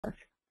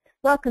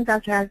Welcome,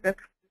 Dr. Hasbrouck.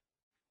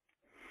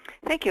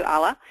 Thank you,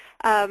 Ala.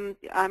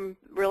 I'm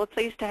really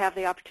pleased to have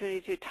the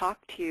opportunity to talk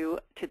to you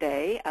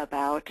today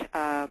about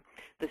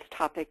this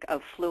topic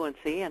of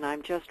fluency, and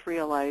I'm just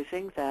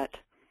realizing that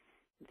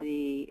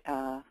the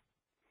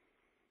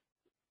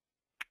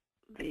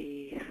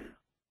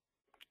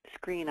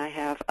screen I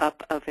have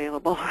up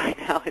available right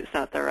now is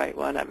not the right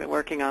one. I've been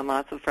working on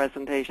lots of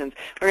presentations.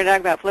 We're going to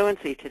talk about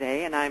fluency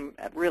today, and I'm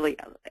really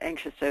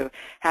anxious to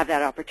have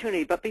that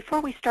opportunity. But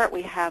before we start,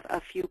 we have a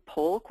few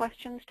poll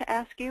questions to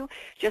ask you,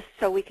 just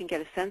so we can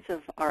get a sense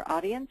of our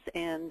audience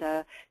and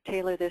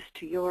tailor this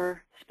to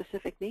your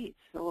specific needs.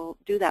 So we'll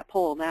do that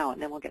poll now,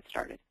 and then we'll get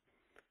started.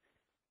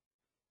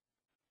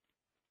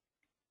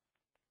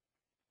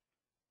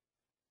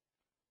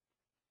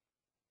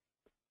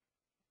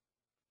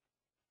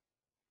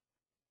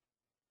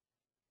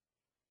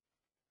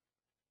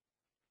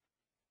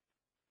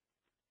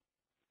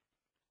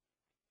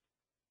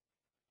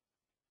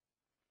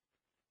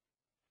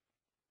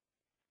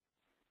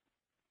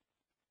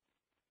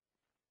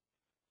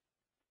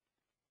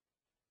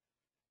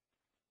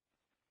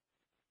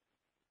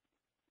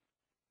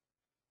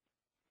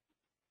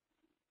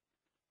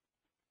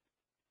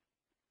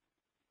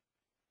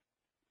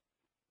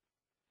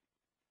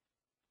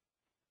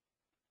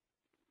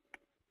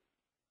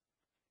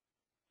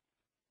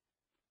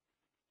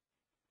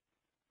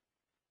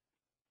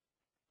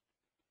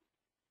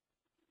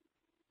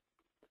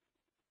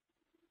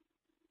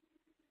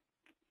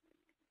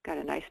 Got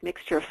a nice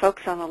mixture of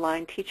folks on the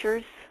line,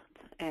 teachers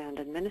and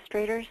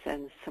administrators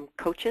and some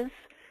coaches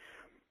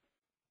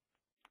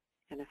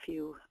and a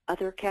few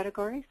other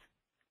categories.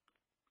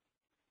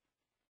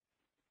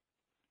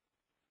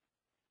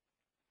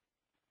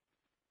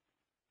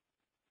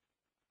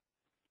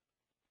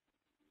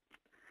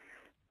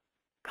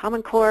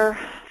 Common Core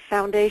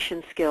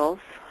foundation skills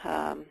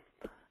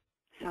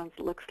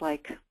looks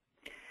like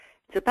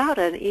it's about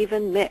an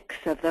even mix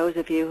of those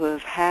of you who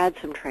have had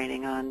some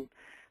training on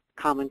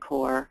Common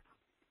Core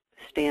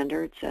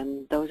standards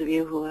and those of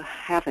you who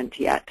haven't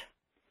yet.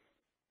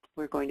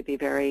 We're going to be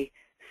very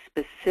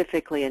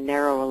specifically and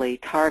narrowly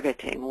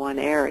targeting one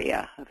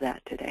area of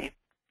that today.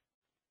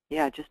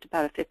 Yeah, just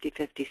about a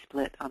 50-50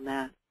 split on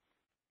that.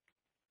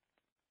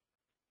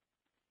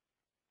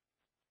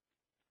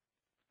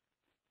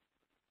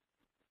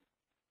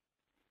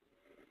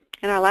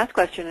 And our last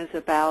question is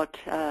about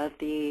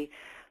the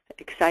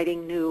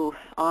exciting new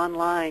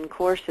online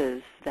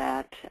courses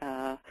that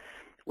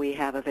we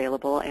have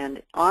available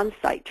and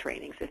on-site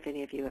trainings, if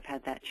any of you have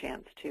had that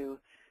chance to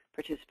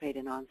participate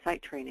in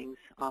on-site trainings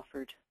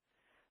offered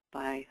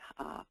by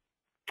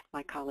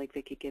my colleague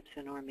Vicki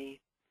Gibson or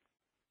me.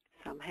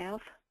 Some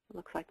have. It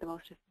looks like the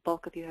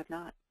bulk of you have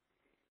not.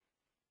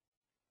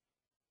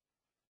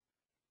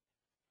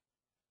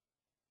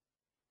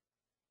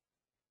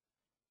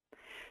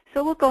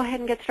 So we'll go ahead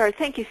and get started.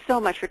 Thank you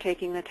so much for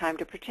taking the time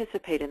to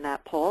participate in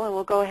that poll, and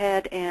we'll go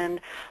ahead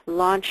and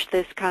launch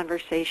this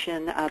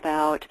conversation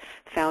about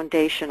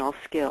foundational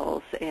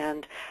skills.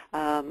 And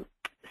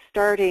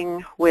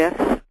starting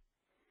with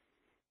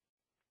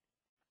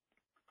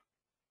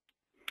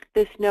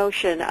this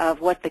notion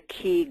of what the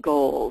key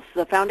goals.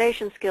 The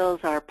foundation skills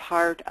are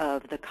part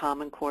of the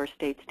Common Core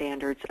State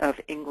Standards of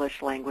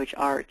English Language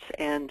Arts.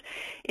 And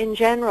in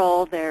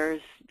general,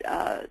 there's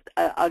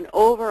an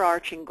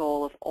overarching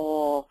goal of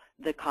all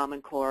the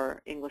Common Core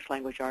English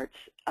Language Arts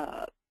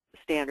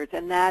standards,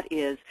 and that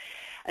is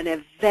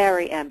a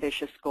very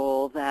ambitious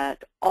goal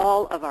that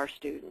all of our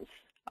students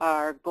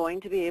are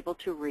going to be able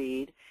to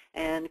read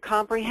and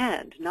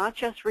comprehend, not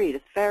just read.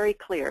 It's very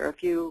clear.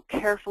 If you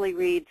carefully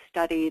read,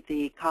 study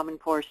the Common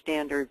Core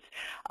standards,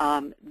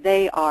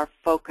 they are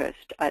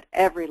focused at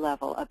every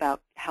level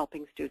about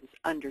helping students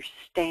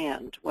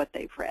understand what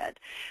they've read.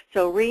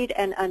 So read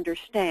and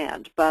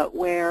understand, but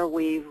where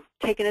we've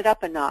taken it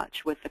up a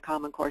notch with the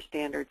Common Core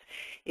standards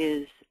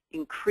is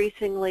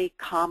increasingly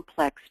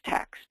complex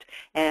text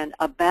and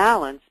a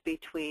balance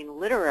between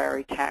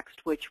literary text,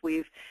 which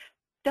we've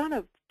done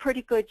a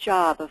pretty good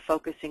job of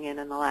focusing in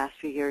the last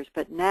few years,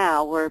 but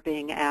now we're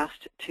being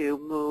asked to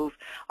move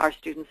our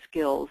student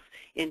skills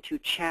into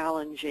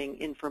challenging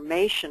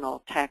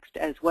informational text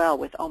as well,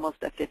 with almost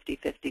a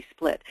 50-50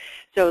 split.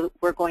 So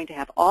we're going to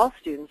have all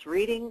students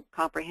reading,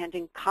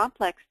 comprehending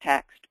complex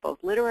text, both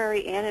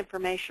literary and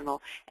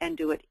informational, and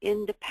do it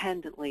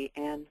independently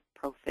and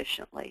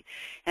proficiently.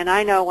 And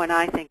I know when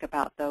I think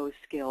about those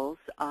skills,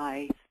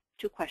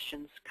 two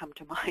questions come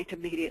to mind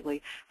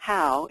immediately.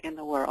 How in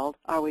the world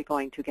are we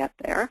going to get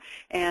there?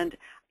 And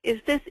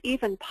is this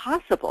even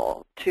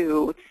possible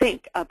to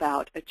think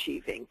about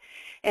achieving?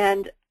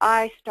 And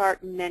I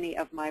start many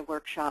of my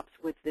workshops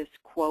with this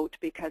quote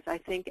because I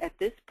think at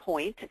this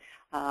point,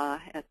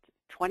 at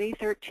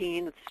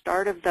 2013, at the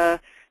start of the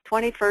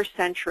 21st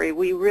century,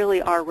 we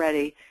really are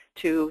ready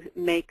to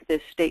make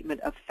this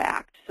statement of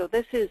fact. So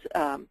this is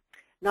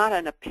not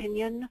an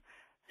opinion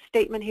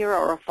statement here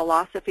or a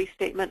philosophy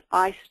statement.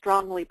 I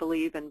strongly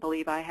believe, and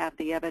believe I have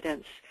the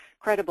evidence,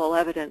 credible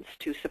evidence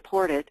to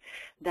support it,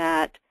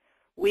 that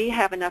we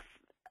have enough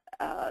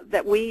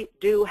that we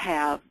do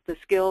have the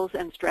skills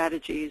and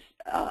strategies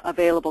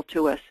available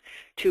to us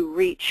to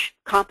reach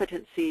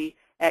competency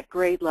at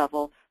grade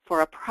level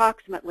for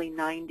approximately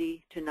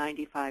 90 to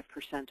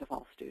 95% of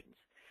all students.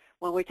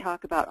 When we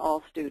talk about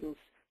all students,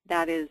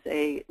 that is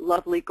a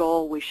lovely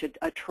goal. We should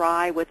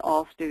try with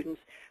all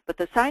students, but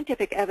the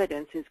scientific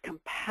evidence is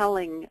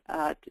compelling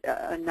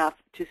enough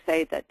to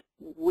say that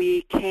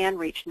we can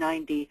reach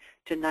 90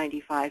 to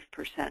 95%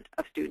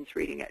 of students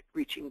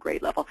reaching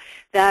grade level.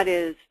 That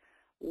is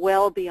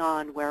well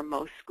beyond where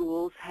most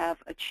schools have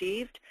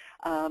achieved,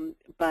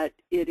 but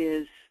it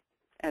is,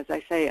 as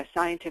I say, a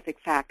scientific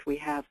fact. We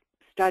have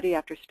study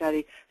after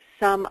study.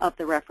 Some of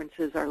the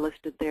references are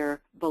listed there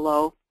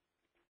below.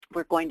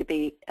 We're going to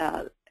be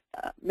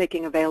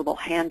making available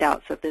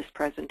handouts of this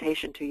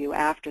presentation to you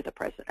after the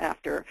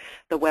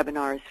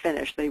webinar is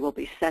finished. They will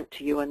be sent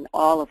to you, and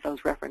all of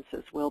those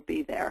references will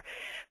be there.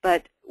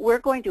 But we're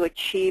going to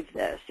achieve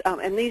this,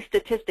 and these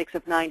statistics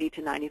of 90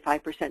 to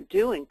 95%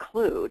 do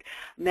include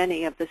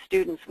many of the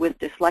students with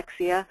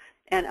dyslexia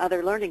and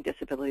other learning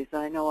disabilities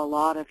that I know a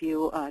lot of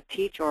you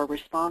teach or are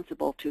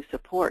responsible to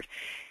support.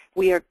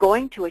 We are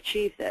going to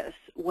achieve this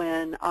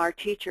when our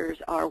teachers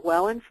are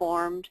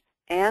well-informed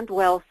and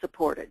well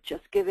supported.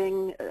 Just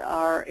giving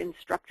our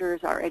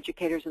instructors, our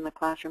educators in the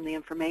classroom the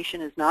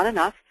information is not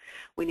enough.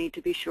 We need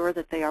to be sure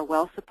that they are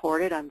well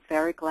supported. I'm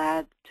very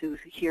glad to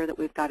hear that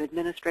we've got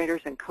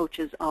administrators and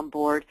coaches on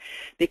board,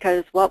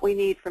 because what we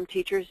need from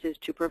teachers is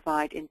to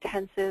provide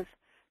intensive,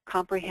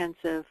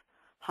 comprehensive,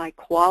 high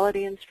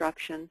quality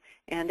instruction,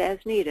 and as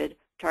needed,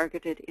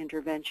 targeted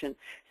intervention.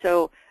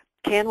 So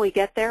can we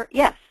get there?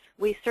 Yes,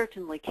 we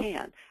certainly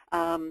can.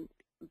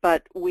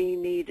 But we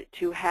need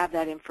to have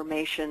that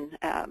information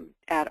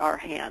at our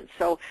hands.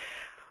 So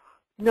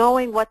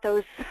knowing what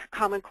those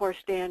Common Core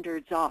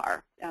standards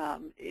are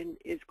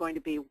is going to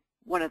be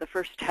one of the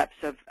first steps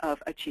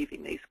of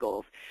achieving these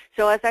goals.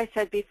 So as I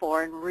said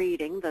before, in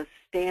reading, the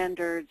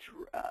standards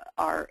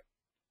are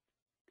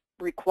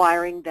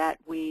requiring that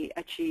we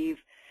achieve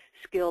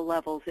skill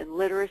levels in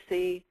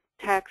literacy,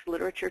 text,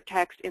 literature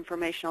text,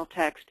 informational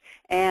text,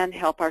 and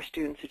help our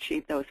students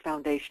achieve those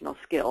foundational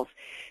skills.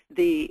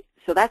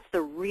 So that's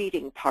the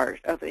reading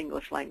part of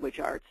English language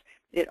arts.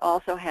 It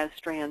also has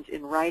strands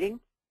in writing,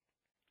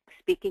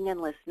 speaking and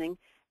listening,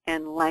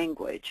 and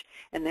language.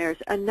 And there's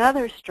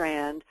another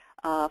strand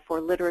for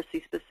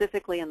literacy,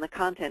 specifically in the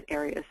content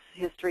areas: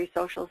 history,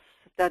 social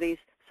studies,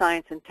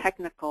 science, and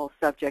technical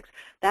subjects.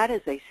 That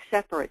is a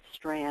separate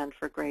strand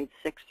for grades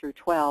 6 through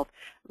 12.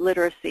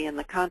 Literacy in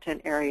the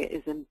content area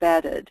is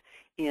embedded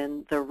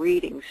in the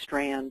reading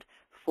strand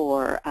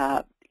for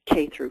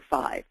K through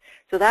 5.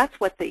 So that's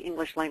what the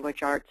English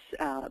language arts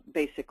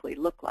basically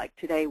look like.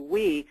 Today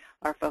we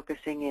are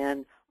focusing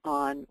in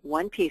on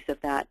one piece of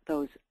that,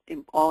 those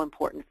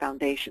all-important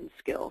foundation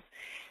skills.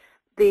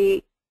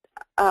 The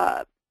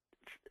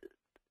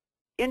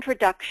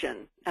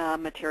introduction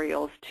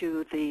materials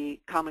to the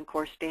Common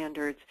Core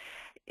standards,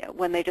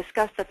 when they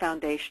discuss the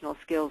foundational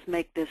skills,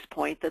 make this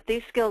point, that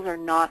these skills are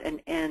not an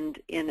end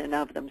in and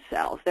of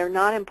themselves. They're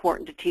not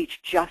important to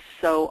teach just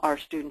so our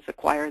students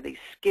acquire these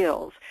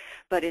skills,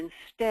 but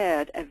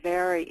instead a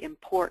very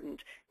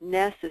important,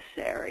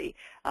 necessary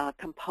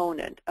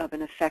component of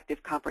an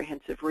effective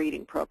comprehensive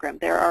reading program.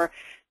 There are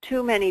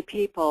too many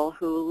people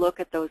who look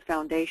at those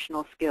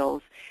foundational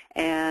skills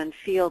and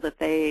feel that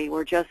they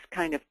were just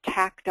kind of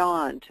tacked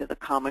on to the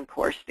Common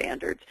Core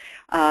standards.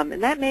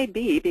 And that may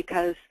be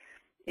because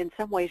in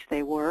some ways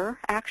they were,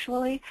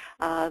 actually.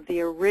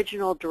 The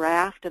original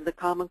draft of the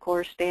Common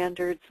Core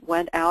standards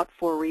went out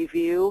for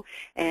review,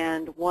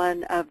 and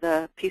one of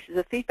the pieces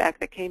of feedback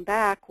that came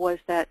back was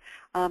that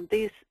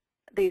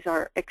these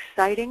are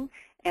exciting,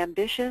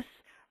 ambitious,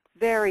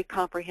 very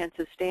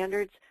comprehensive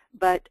standards,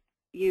 but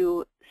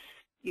you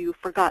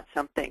forgot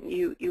something.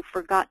 You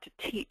forgot to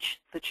teach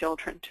the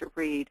children to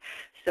read.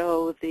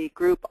 So the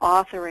group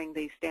authoring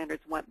these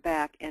standards went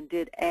back and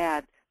did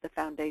add the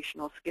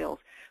foundational skills,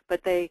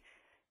 but they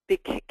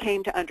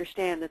came to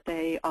understand that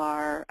they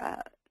are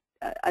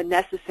a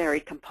necessary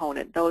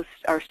component.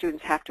 Our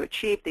students have to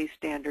achieve these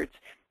standards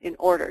in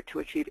order to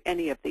achieve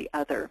any of the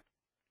other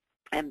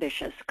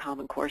ambitious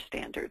Common Core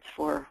standards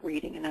for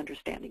reading and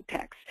understanding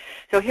text.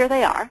 So here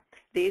they are.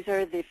 These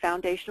are the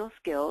foundational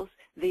skills.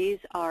 These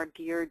are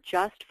geared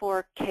just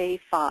for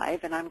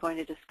K-5, and I'm going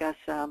to discuss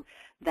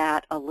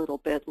that a little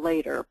bit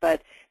later.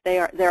 But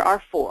there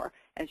are 4,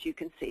 as you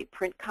can see: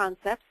 print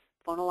concepts,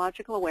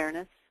 phonological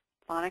awareness,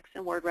 phonics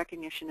and word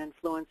recognition, and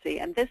fluency.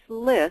 And this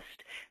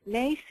list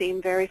may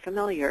seem very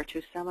familiar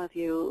to some of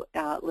you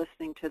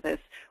listening to this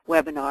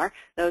webinar.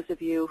 Those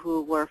of you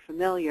who were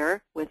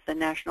familiar with the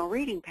National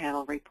Reading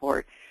Panel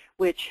report,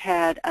 which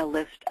had a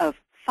list of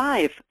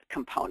 5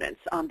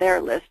 components on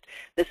their list.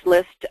 This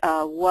list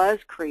was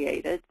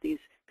created. These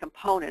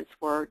components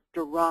were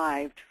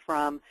derived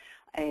from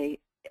a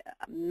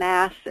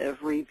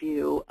massive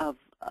review of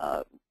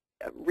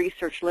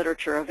research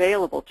literature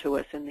available to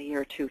us in the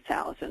year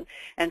 2000,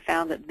 and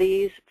found that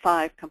these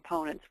 5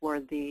 components were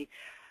the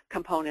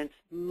components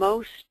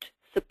most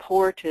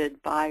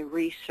supported by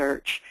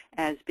research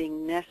as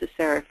being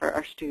necessary for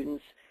our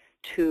students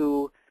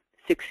to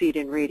succeed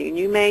in reading.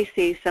 You may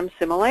see some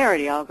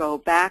similarity. I'll go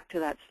back to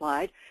that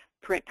slide.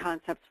 Print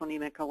concepts,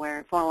 phonemic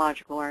awareness,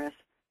 phonological awareness,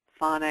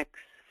 phonics,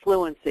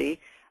 fluency.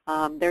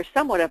 There's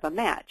somewhat of a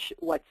match.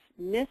 What's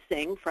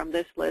missing from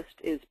this list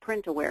is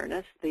print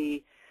awareness.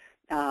 The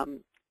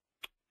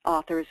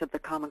authors of the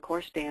Common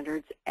Core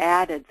Standards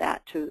added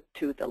that to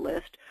the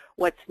list.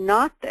 What's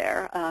not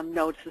there,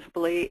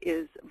 noticeably,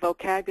 is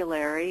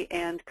vocabulary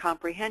and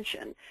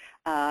comprehension.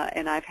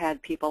 And I've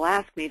had people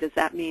ask me, does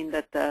that mean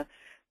that the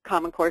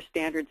Common Core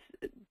Standards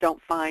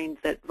don't find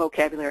that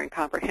vocabulary and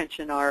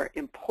comprehension are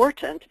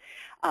important?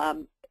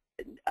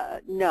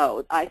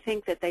 No, I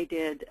think that they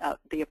did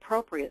the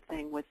appropriate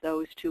thing with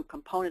those two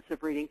components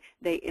of reading.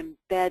 They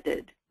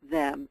embedded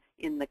them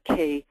in the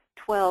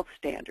K-12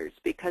 standards,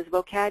 because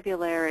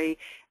vocabulary,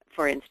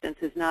 for instance,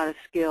 is not a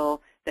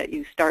skill that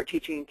you start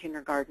teaching in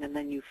kindergarten and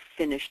then you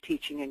finish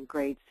teaching in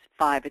grade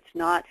 5. It's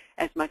not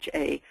as much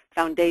a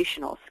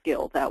foundational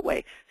skill that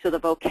way. So the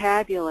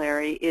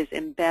vocabulary is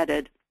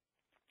embedded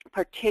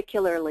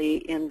particularly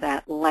in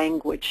that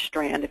language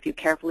strand. If you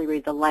carefully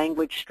read the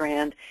language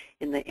strand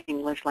in the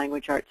English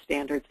Language Arts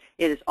Standards,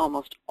 it is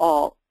almost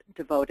all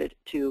devoted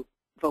to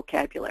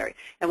vocabulary.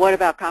 And what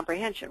about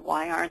comprehension?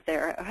 Why aren't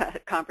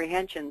there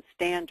comprehension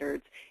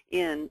standards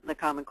in the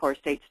Common Core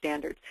State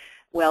Standards?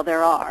 Well,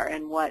 there are,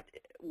 and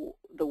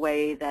the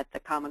way that the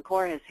Common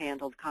Core has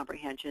handled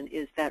comprehension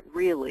is that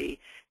really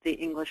the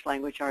English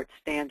Language Arts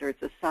Standards,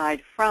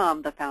 aside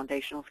from the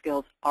foundational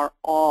skills, are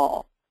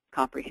all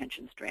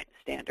comprehension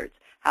standards.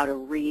 How to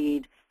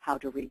read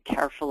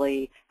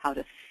carefully, how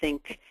to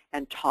think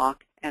and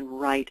talk and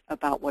write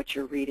about what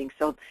you're reading.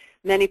 So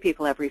many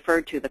people have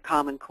referred to the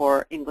Common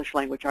Core English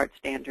Language Arts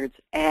Standards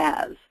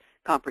as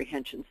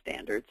comprehension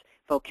standards.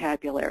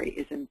 Vocabulary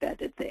is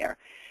embedded there.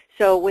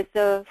 So with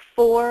the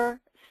 4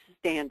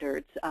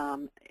 standards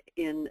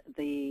in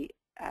the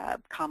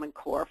Common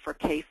Core for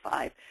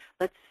K-5,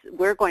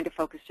 we're going to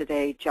focus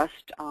today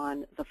just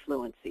on the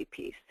fluency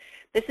piece.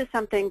 This is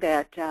something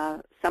that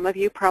some of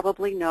you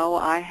probably know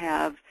I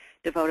have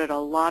devoted a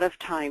lot of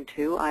time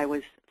to. I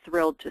was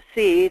thrilled to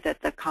see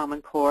that the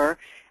Common Core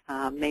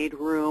made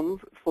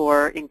room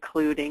for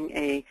including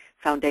a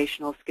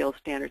foundational skills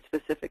standard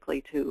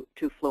specifically to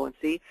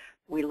fluency.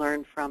 We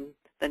learned from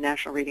the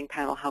National Reading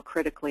Panel how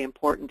critically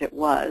important it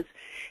was.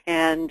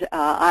 And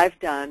I've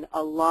done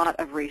a lot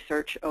of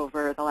research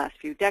over the last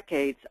few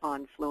decades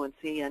on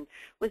fluency and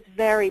was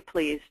very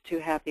pleased to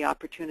have the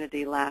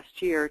opportunity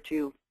last year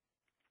to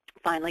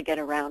finally get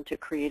around to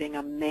creating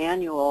a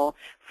manual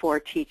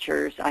for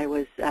teachers. I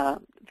was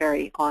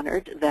very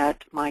honored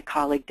that my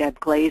colleague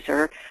Deb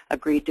Glazer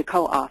agreed to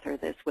co-author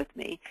this with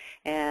me.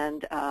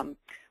 And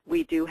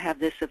we do have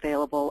this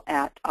available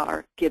at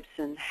our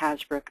Gibson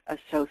Hasbrouck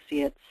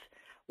Associates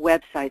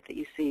website that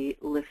you see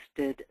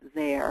listed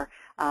there.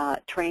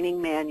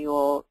 Training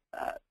manual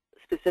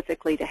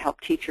specifically to help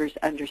teachers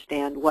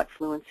understand what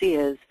fluency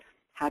is,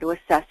 how to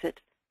assess it,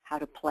 how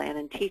to plan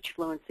and teach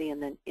fluency,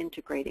 and then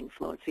integrating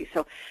fluency.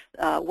 So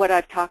what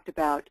I've talked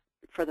about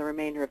for the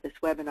remainder of this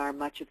webinar,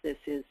 much of this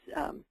is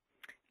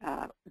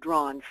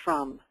drawn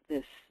from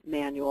this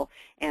manual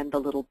and the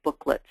little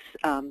booklets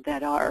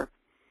that are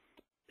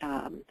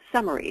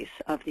summaries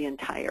of the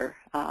entire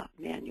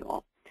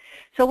manual.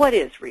 So what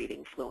is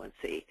reading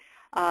fluency?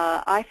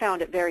 I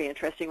found it very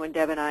interesting when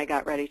Deb and I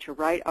got ready to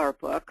write our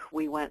book.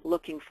 We went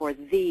looking for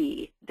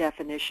the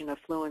definition of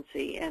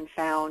fluency and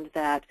found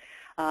that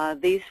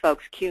these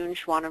folks, Kuhn,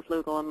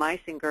 Schwanenflugel, and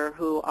Meisinger,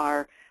 who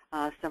are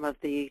some of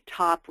the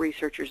top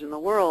researchers in the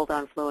world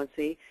on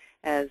fluency,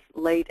 as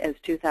late as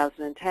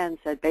 2010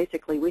 said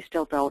basically we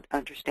still don't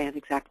understand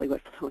exactly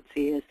what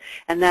fluency is,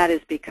 and that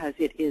is because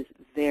it is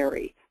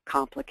very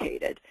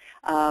complicated.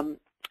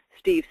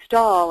 Steve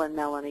Stahl and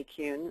Melanie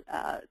Kuhn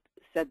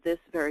said this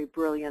very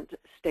brilliant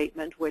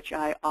statement, which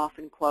I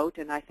often quote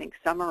and I think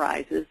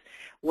summarizes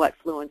what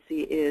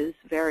fluency is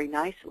very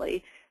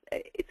nicely.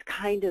 It's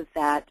kind of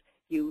that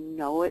you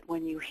know it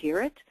when you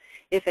hear it.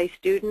 If a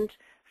student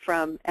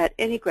at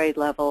any grade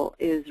level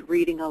is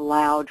reading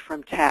aloud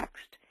from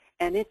text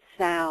and it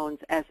sounds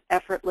as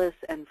effortless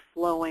and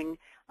flowing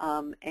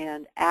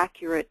and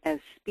accurate as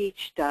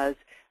speech does,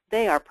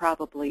 they are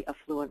probably a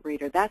fluent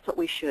reader. That's what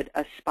we should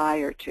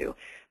aspire to.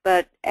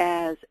 But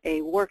as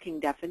a working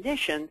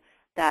definition,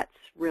 that's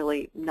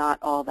really not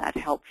all that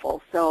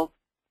helpful. So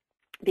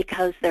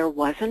because there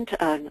wasn't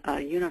a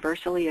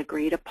universally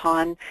agreed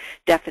upon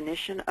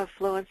definition of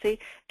fluency,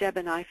 Deb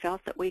and I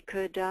felt that we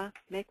could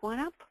make one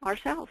up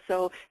ourselves.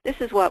 So this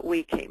is what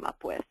we came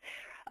up with,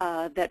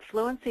 that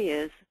fluency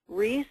is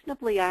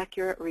reasonably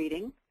accurate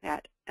reading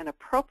at an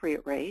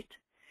appropriate rate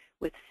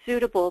with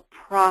suitable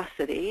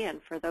prosody.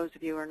 And for those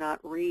of you who are not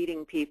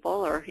reading people,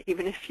 or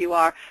even if you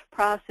are,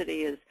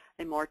 prosody is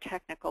a more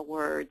technical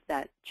word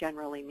that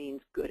generally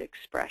means good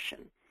expression.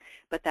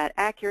 but that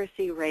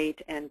accuracy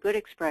rate and good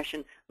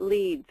expression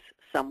leads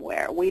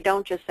somewhere. We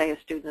don't just say a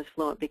student is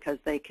fluent because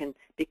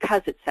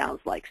it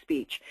sounds like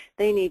speech.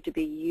 They need to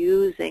be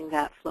using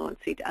that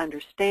fluency to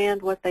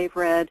understand what they've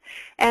read,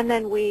 and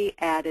then we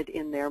added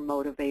in their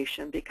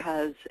motivation,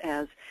 because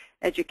as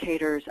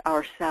educators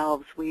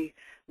ourselves, we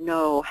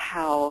know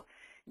how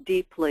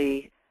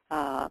deeply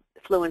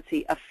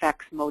fluency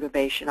affects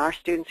motivation. Our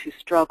students who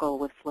struggle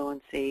with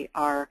fluency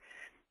are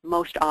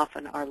most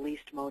often our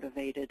least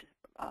motivated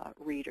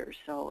readers.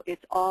 So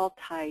it's all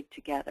tied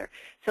together.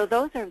 So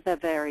those are the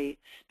very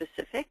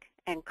specific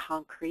and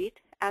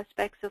concrete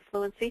aspects of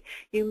fluency.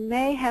 You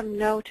may have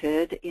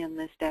noted in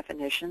this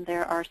definition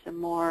there are some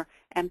more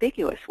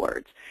ambiguous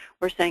words.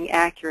 We're saying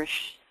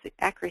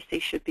accuracy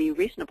should be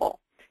reasonable,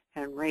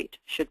 and rate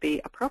should be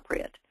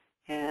appropriate,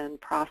 and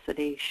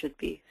prosody should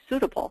be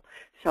suitable.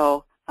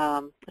 So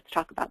let's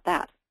talk about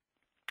that.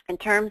 In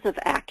terms of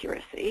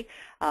accuracy,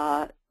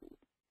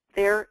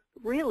 there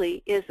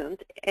really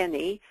isn't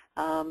any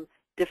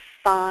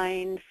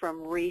defined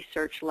from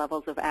research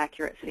levels of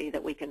accuracy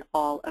that we can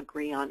all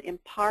agree on, in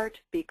part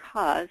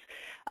because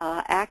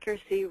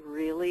accuracy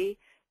really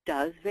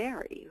does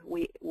vary.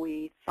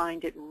 We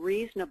find it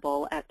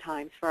reasonable at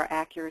times for our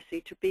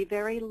accuracy to be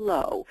very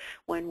low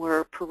when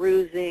we're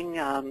perusing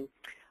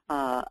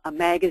a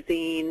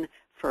magazine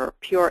for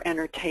pure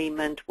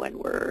entertainment, when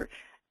we're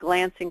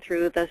glancing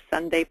through the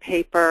Sunday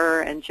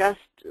paper, and just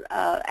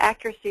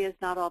accuracy is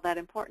not all that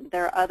important.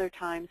 There are other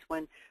times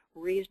when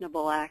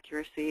reasonable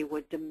accuracy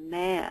would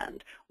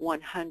demand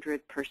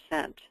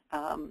 100%,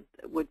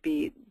 would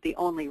be the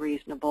only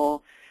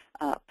reasonable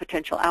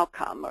potential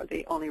outcome, or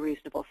the only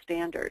reasonable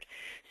standard.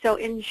 So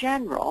in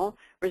general,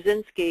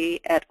 Rosinski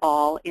et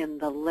al. In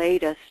the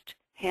latest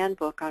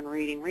Handbook on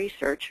Reading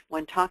Research,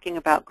 when talking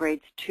about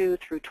grades 2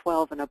 through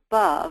 12 and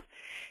above,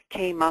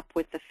 came up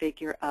with the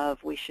figure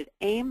of we should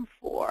aim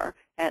for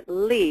at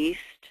least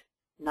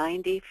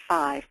 95%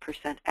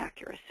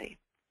 accuracy.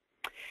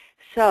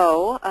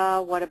 So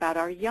what about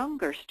our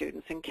younger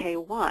students in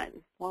K1?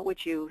 What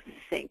would you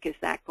think? Is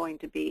that going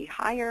to be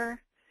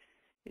higher?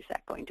 Is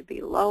that going to be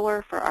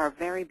lower for our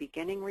very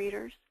beginning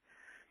readers?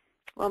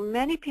 Well,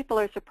 many people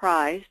are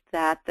surprised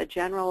that the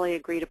generally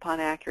agreed upon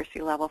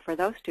accuracy level for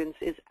those students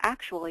is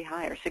actually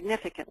higher,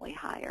 significantly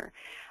higher.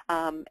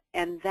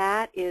 And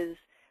that is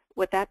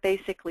what that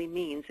basically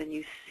means, and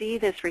you see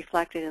this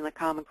reflected in the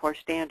Common Core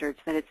standards,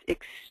 that it's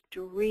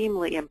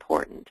extremely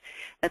important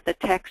that the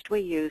text we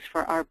use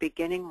for our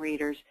beginning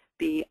readers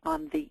be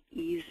on the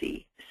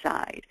easy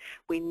side.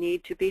 We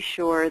need to be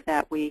sure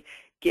that we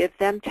give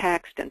them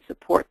text and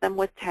support them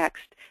with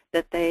text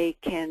that they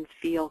can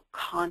feel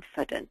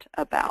confident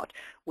about.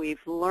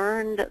 We've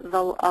learned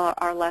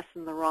our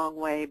lesson the wrong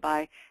way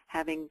by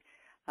having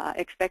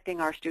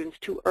expecting our students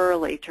too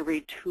early to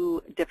read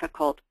too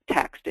difficult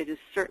text. It is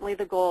certainly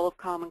the goal of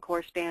Common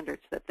Core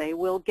standards that they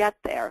will get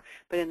there,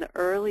 but in the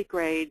early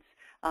grades,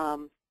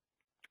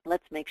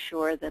 let's make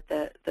sure that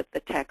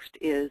the text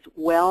is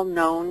well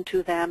known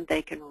to them.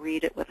 They can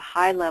read it with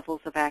high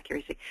levels of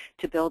accuracy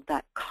to build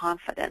that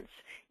confidence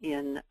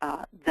in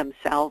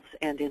themselves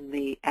and in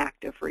the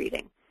act of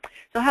reading.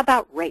 So how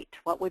about rate?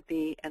 What would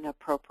be an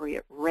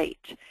appropriate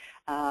rate?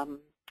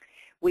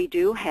 We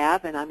do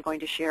have, and I'm going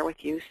to share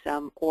with you,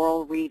 some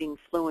oral reading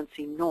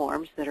fluency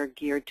norms that are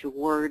geared to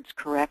words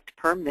correct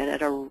per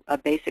minute, or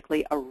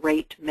basically a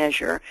rate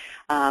measure.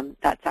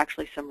 That's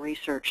actually some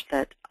research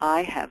that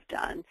I have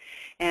done.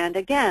 And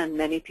again,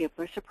 many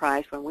people are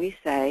surprised when we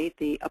say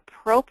the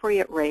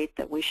appropriate rate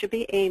that we should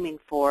be aiming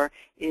for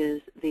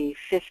is the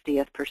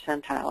 50th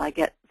percentile. I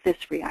get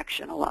this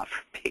reaction a lot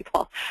from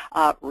people.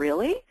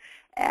 Really?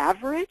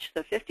 Average,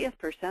 the 50th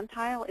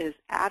percentile is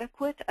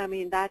adequate? I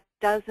mean, that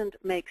doesn't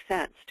make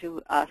sense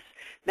to us,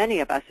 many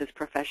of us as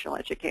professional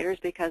educators,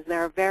 because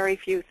there are very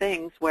few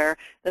things where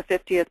the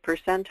 50th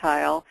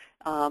percentile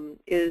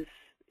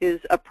is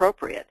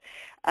appropriate.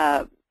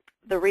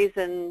 The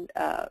reason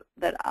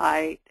that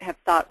I have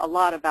thought a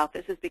lot about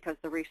this is because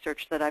the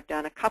research that I've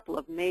done, a couple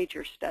of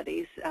major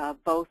studies,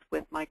 both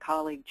with my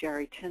colleague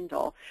Jerry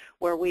Tyndall,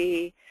 where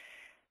we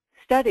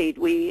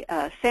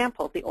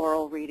sampled the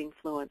oral reading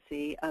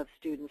fluency of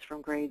students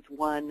from grades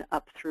 1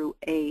 up through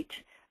 8,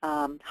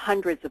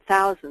 hundreds of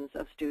thousands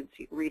of students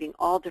reading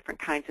all different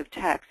kinds of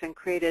texts, and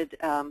created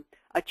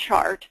a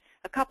chart,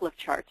 a couple of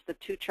charts. The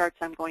two charts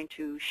I'm going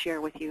to share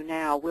with you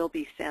now will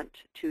be sent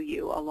to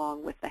you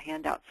along with the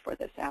handouts for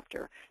this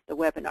after the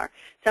webinar.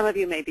 Some of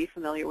you may be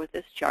familiar with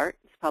this chart.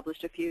 It's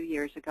published a few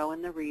years ago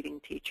in the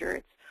Reading Teacher.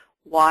 It's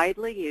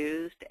widely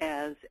used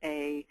as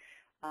a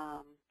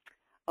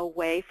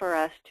way for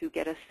us to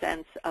get a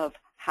sense of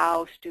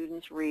how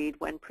students read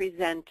when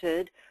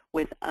presented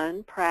with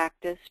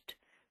unpracticed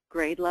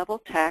grade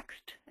level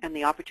text and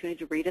the opportunity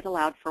to read it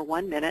aloud for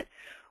 1 minute.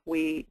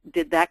 We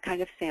did that kind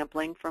of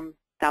sampling from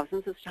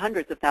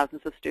hundreds of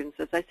thousands of students,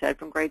 as I said,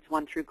 from grades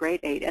 1 through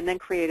grade 8, and then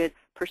created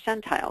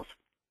percentiles.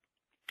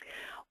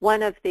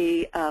 One of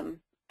the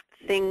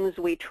things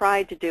we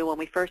tried to do when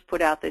we first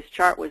put out this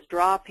chart was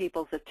draw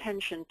people's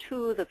attention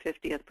to the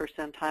 50th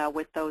percentile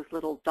with those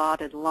little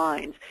dotted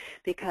lines,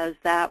 because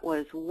that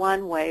was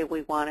one way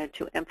we wanted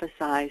to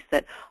emphasize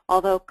that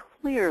although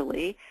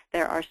clearly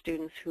there are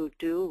students who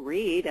do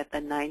read at the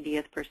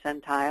 90th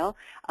percentile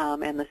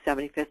and the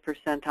 75th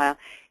percentile,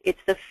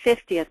 it's the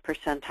 50th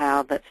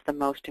percentile that's the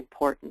most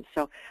important.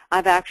 So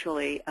I've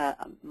actually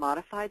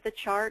modified the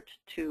chart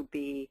to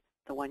be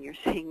the one you're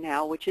seeing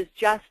now, which is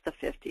just the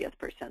 50th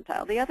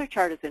percentile. The other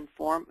chart is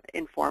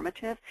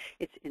informative.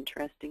 It's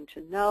interesting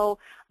to know.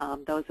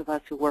 Those of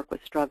us who work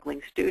with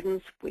struggling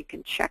students, we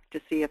can check to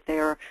see if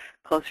they're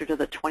closer to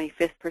the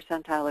 25th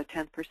percentile or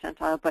 10th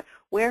percentile, but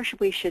where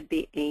we should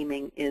be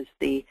aiming is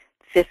the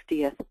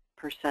 50th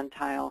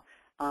percentile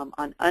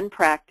on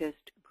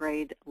unpracticed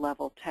grade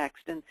level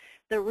text. And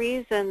the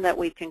reason that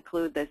we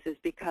conclude this is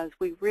because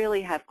we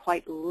really have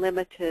quite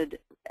limited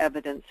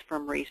evidence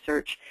from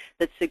research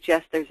that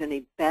suggests there's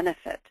any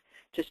benefit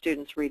to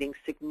students reading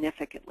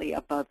significantly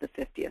above the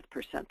 50th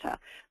percentile.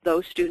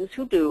 Those students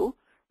who do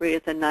read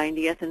at the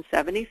 90th and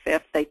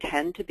 75th, they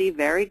tend to be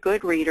very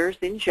good readers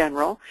in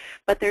general,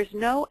 but there's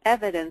no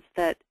evidence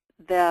that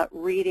the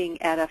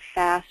reading at a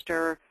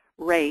faster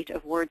rate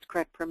of words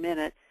correct per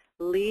minute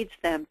leads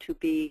them to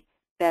be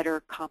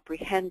better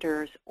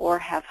comprehenders or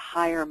have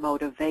higher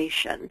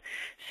motivation.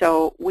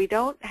 So we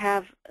don't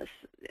have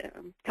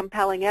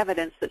compelling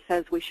evidence that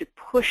says we should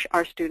push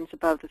our students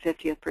above the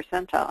 50th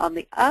percentile. On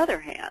the other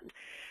hand,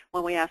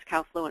 when we ask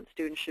how fluent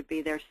students should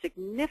be, there's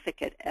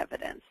significant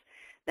evidence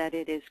that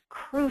it is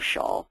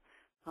crucial,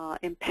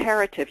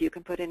 imperative, you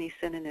can put any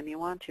synonym you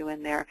want to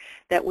in there,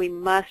 that we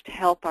must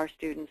help our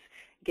students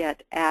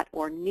get at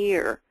or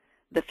near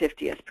the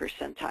 50th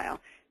percentile.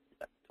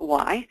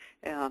 Why?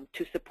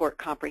 To support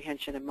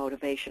comprehension and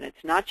motivation.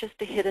 It's not just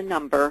to hit a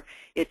number,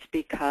 it's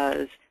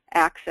because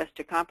access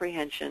to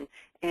comprehension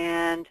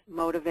and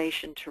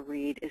motivation to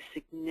read is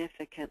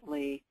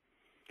significantly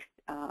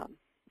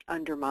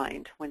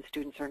undermined when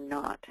students are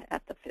not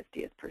at the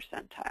 50th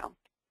percentile.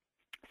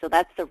 So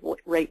that's the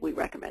rate we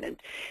recommend. In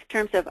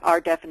terms of our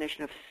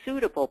definition of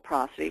suitable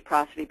prosody,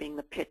 prosody being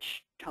the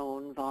pitch,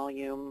 tone,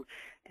 volume,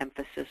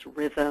 emphasis,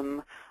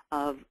 rhythm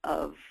of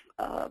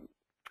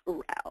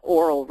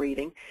oral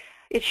reading,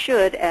 it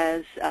should,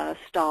 as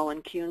Stahl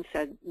and Kuhn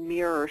said,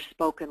 mirror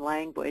spoken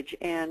language,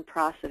 and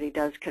prosody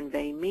does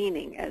convey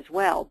meaning as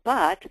well.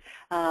 But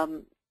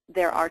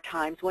there are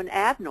times when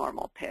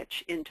abnormal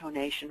pitch,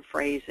 intonation,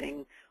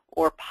 phrasing,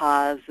 or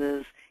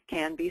pauses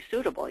can be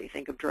suitable. You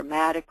think of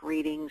dramatic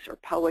readings or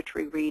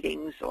poetry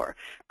readings or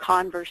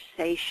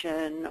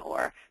conversation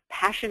or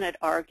passionate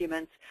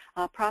arguments.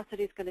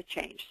 Prosody is going to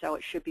change, so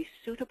it should be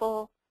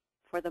suitable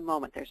for the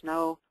moment. There's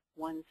no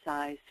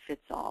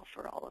one-size-fits-all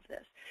for all of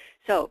this.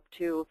 So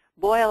to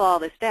boil all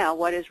this down,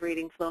 what is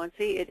reading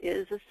fluency? It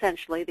is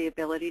essentially the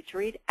ability to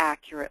read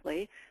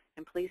accurately,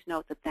 and please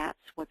note that that's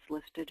what's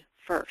listed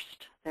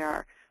first. There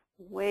are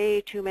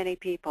way too many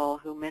people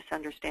who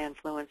misunderstand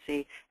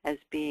fluency as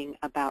being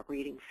about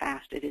reading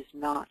fast. It is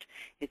not.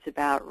 It's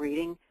about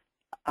reading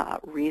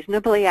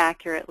reasonably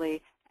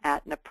accurately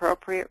at an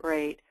appropriate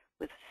rate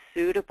with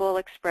suitable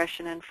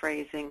expression and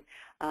phrasing,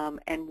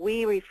 and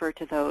we refer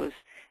to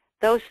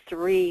those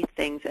three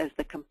things as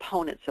the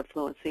components of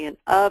fluency, and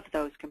of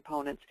those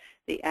components,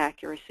 the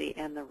accuracy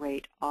and the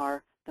rate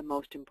are the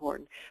most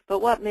important. But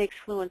what makes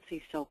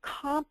fluency so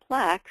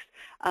complex,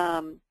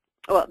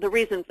 well, the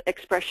reasons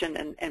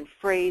expression and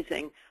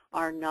phrasing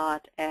are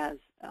not as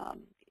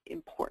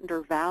important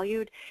or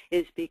valued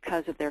is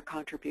because of their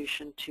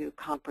contribution to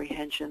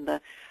comprehension.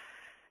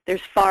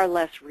 There's far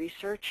less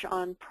research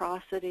on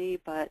prosody,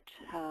 but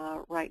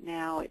right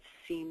now it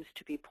seems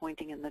to be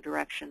pointing in the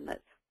direction that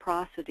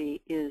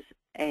prosody is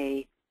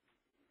a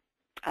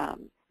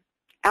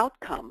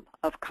outcome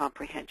of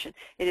comprehension.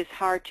 It is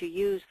hard to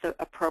use the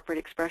appropriate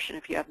expression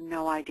if you have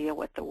no idea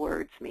what the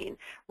words mean,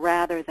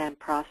 rather than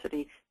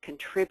prosody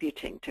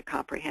contributing to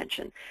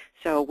comprehension.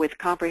 So with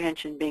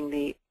comprehension being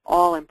the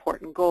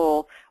all-important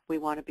goal, we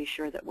want to be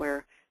sure that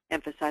we're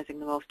emphasizing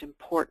the most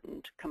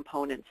important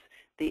components,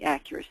 the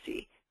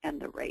accuracy and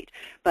the rate.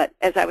 But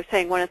as I was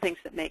saying, one of the things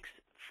that makes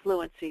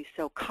fluency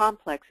so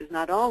complex is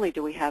not only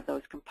do we have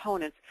those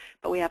components,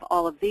 but we have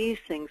all of these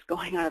things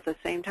going on at the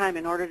same time.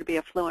 In order to be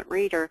a fluent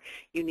reader,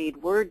 you need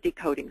word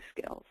decoding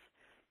skills,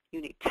 you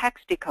need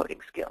text decoding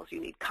skills, you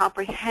need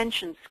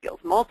comprehension skills,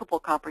 multiple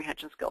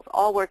comprehension skills,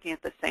 all working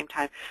at the same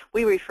time.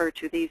 We refer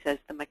to these as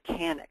the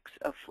mechanics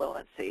of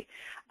fluency.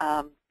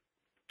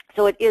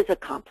 So it is a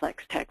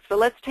complex text. So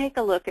let's take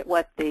a look at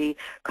what the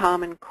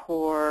Common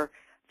Core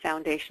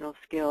foundational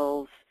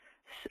skills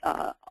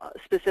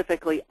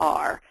specifically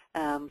are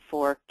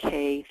for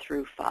K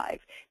through 5.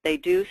 They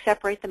do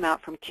separate them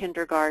out from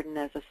kindergarten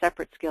as a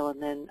separate skill,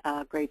 and then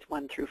grades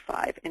 1 through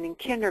 5. And in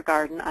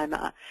kindergarten, I'm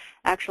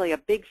actually a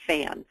big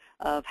fan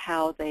of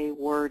how they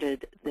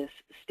worded this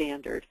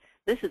standard.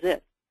 This is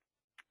it.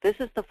 This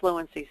is the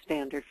fluency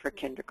standard for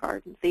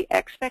kindergarten. The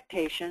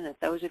expectation that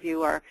those of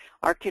you are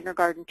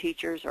kindergarten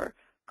teachers or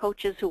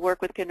coaches who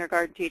work with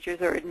kindergarten teachers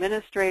or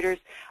administrators,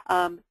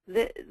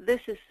 this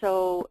is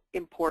so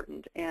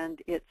important,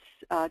 and it's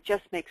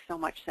just makes so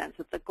much sense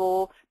that the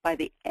goal by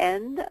the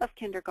end of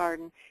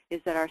kindergarten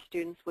is that our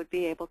students would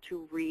be able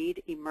to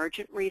read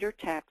emergent reader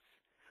texts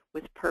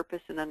with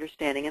purpose and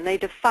understanding. And they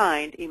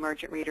defined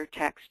emergent reader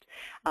text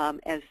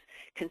as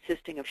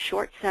consisting of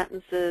short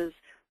sentences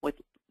with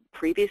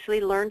previously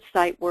learned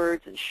sight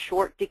words and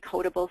short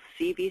decodable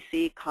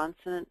CVC,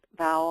 consonant,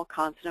 vowel,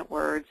 consonant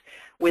words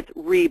with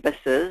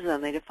rebuses,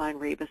 and they define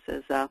rebus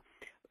as a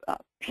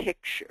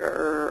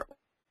picture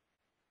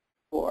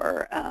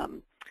or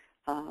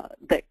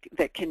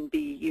that can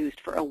be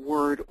used for a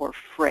word or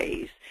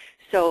phrase.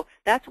 So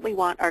that's what we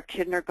want our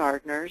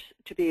kindergartners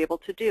to be able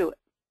to do.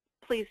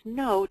 Please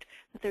note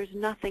that there's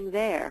nothing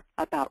there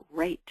about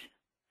rate.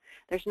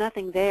 There's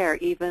nothing there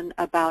even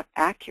about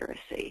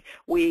accuracy.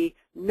 We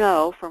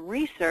know from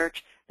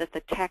research that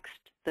the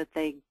text that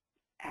they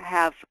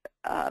have,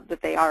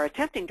 that they are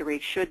attempting to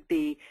read should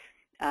be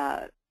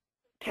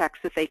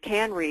text that they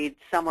can read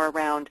somewhere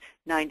around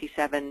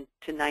 97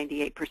 to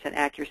 98%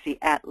 accuracy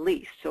at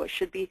least. So it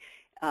should be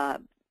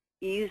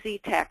easy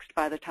text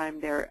by the time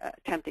they're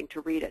attempting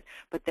to read it.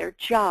 But their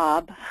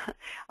job,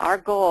 our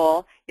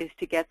goal, is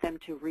to get them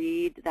to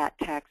read that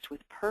text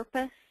with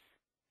purpose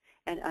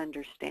and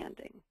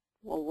understanding.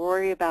 We'll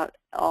worry about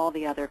all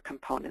the other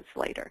components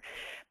later.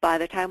 By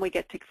the time we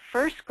get to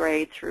first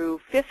grade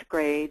through fifth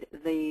grade,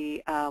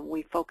 we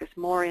focus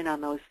more in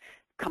on those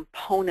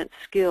component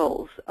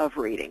skills of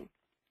reading.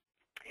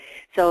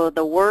 So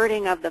the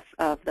wording of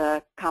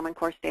the Common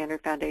Core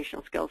Standard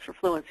Foundational Skills for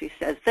Fluency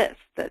says this,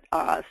 that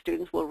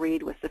students will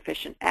read with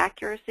sufficient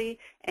accuracy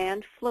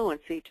and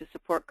fluency to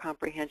support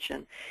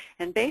comprehension.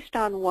 And based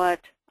on what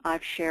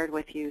I've shared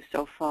with you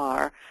so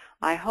far,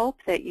 I hope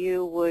that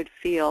you would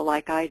feel,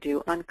 like I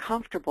do,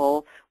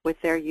 uncomfortable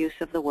with their use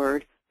of the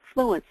word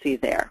fluency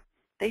there.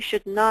 They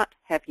should not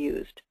have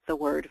used the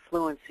word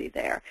fluency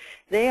there.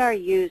 They are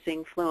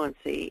using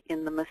fluency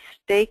in the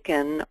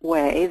mistaken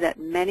way that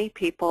many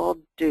people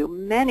do.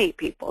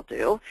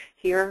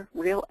 Here,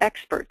 real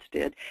experts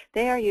did.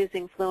 They are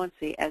using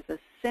fluency as a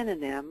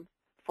synonym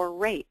for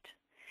rate.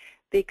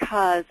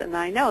 Because, and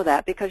I know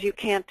that, because you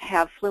can't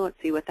have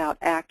fluency without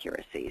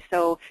accuracy.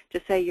 So to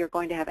say you're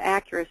going to have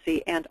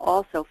accuracy and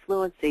also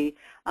fluency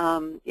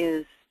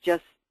is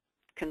just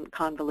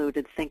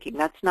convoluted thinking.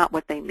 That's not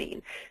what they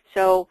mean.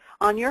 So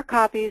on your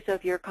copies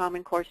of your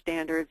Common Core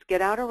Standards, get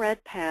out a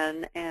red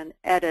pen and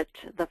edit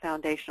the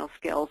foundational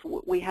skills.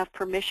 We have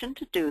permission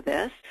to do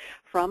this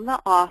from the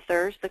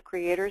authors, the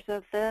creators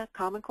of the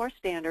Common Core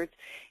Standards.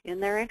 In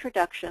their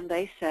introduction,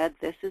 they said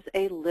this is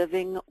a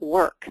living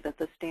work, that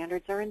the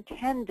standards are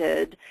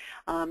intended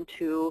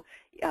to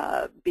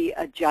be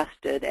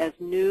adjusted. As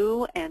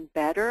new and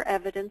better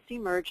evidence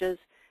emerges,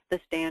 the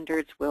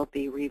standards will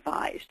be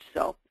revised.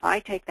 So I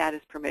take that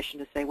as permission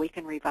to say we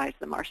can revise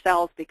them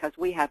ourselves because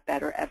we have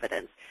better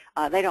evidence.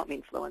 They don't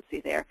mean fluency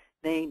there.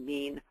 They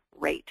mean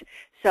rate.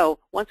 So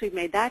once we've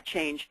made that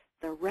change,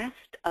 the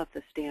rest of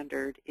the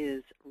standard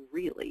is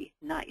really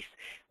nice.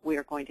 We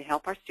are going to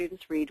help our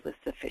students read with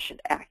sufficient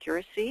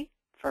accuracy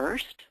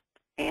first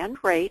and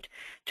rate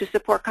to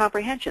support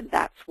comprehension.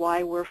 That's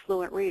why we're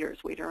fluent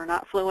readers. We are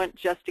not fluent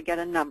just to get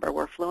a number.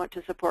 We're fluent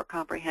to support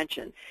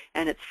comprehension.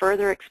 And it's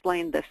further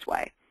explained this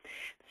way.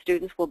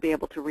 Students will be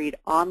able to read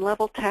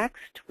on-level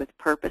text with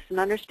purpose and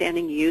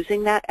understanding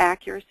using that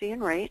accuracy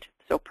and rate.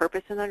 So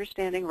purpose and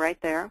understanding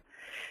right there.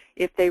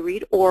 If they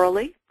read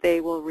orally, they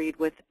will read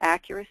with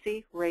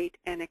accuracy, rate,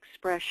 and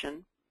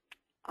expression.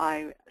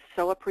 I'm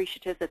so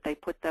appreciative that they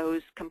put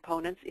those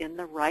components in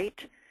the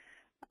right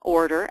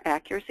order,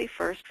 accuracy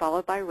first,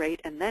 followed by rate,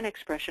 and then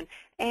expression,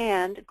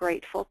 and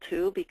grateful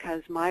too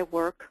because my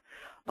work,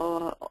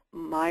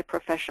 my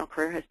professional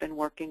career has been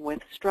working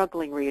with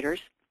struggling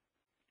readers,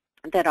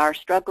 that our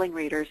struggling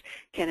readers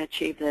can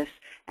achieve this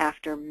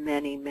after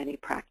many, many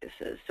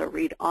practices. So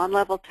read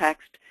on-level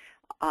text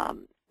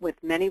with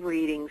many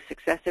readings,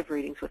 successive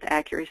readings with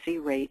accuracy,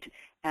 rate,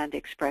 and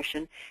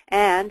expression,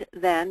 and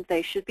then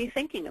they should be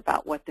thinking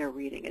about what they're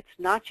reading. It's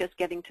not just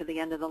getting to the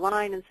end of the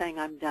line and saying,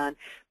 I'm done,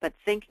 but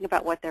thinking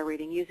about what they're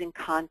reading using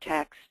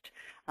context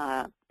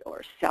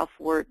or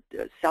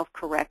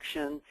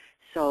self-correction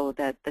so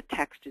that the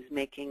text is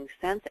making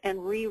sense,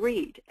 and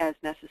reread as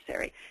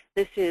necessary.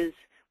 This is,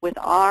 with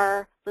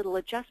our little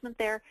adjustment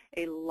there,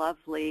 a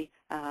lovely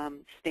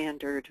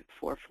standard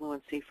for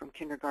fluency from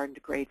kindergarten to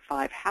grade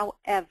 5.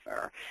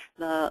 However,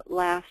 the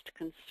last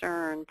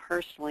concern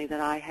personally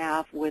that I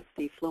have with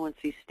the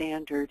fluency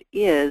standard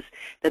is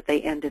that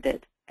they ended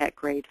it at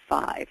grade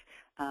 5.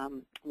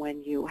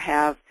 When you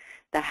have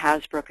the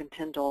Hasbrouck and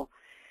Tyndall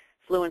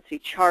fluency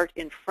chart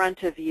in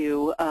front of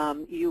you,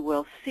 you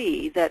will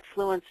see that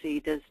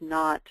fluency does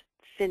not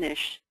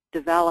finish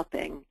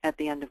developing at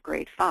the end of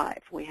grade 5.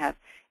 We have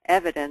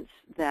evidence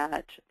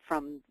that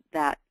from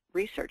that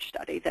research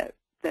study that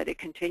it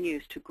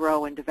continues to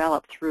grow and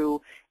develop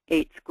through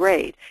 8th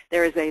grade.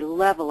 There is a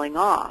leveling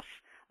off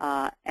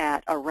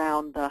at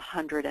around the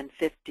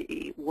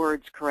 150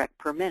 words correct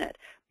per minute,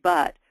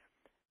 but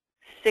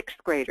Sixth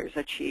graders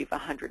achieve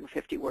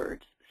 150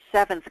 words,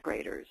 seventh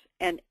graders,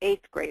 and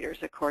eighth graders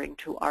according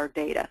to our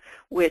data,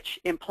 which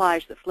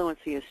implies that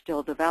fluency is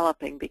still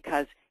developing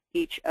because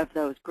each of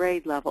those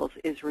grade levels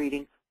is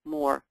reading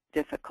more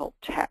difficult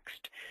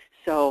text.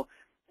 So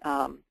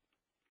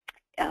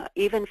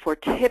even for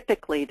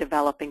typically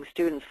developing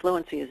students,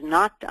 fluency is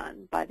not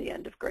done by the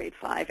end of grade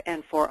 5.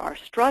 And for our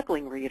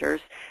struggling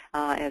readers,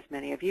 as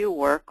many of you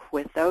work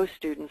with those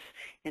students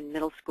in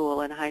middle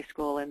school and high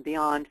school and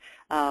beyond,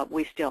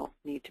 we still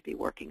need to be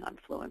working on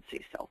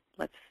fluency. So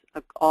let's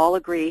all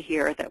agree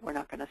here that we're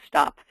not going to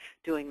stop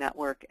doing that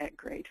work at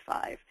grade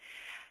 5.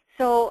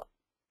 So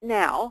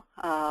now,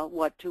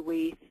 what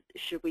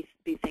should we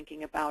be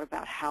thinking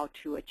about how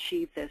to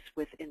achieve this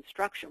with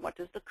instruction? What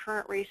does the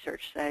current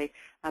research say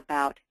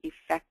about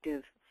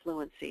effective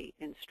fluency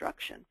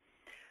instruction?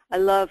 I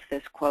love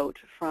this quote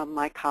from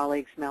my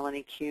colleagues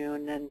Melanie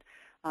Kuhn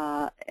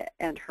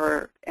and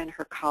her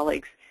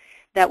colleagues,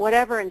 that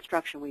whatever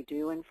instruction we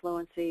do in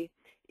fluency,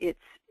 it's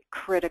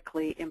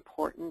critically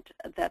important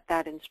that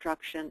that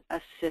instruction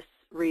assists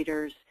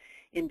readers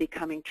in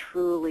becoming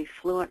truly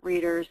fluent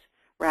readers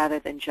rather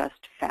than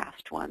just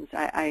fast ones.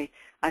 I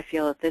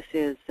feel that this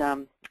is,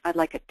 I'd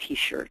like a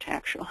t-shirt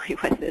actually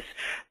with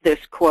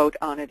this quote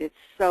on it. It's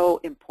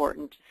so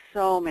important.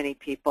 So many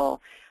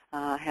people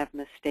have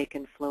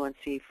mistaken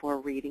fluency for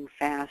reading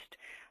fast,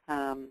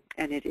 and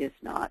it is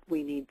not.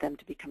 We need them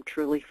to become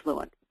truly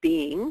fluent.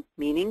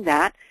 Meaning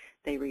that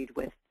they read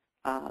with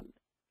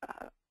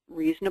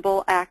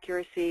reasonable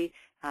accuracy,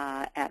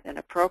 at an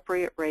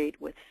appropriate rate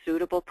with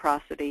suitable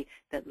prosody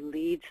that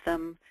leads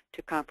them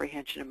to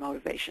comprehension and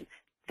motivation.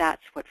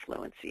 That's what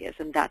fluency is,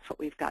 and that's what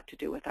we've got to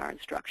do with our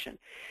instruction.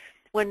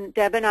 When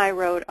Deb and I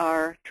wrote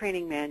our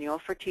training manual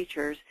for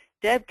teachers,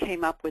 Deb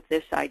came up with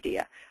this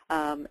idea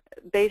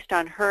based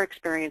on her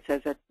experience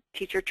as a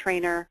teacher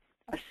trainer,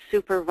 a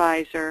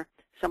supervisor,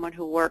 someone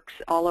who works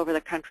all over the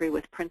country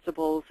with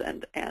principals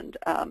and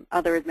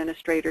other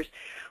administrators.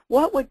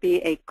 What would be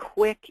a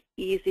quick,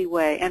 easy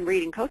way, and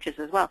reading coaches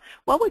as well,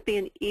 what would be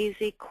an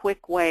easy,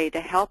 quick way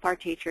to help our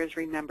teachers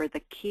remember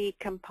the key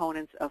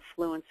components of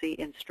fluency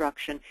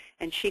instruction?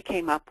 And she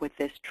came up with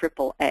this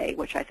AAA,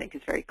 which I think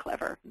is very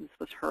clever. This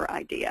was her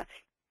idea.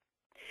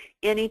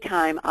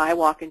 Anytime I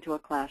walk into a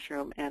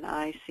classroom and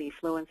I see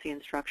fluency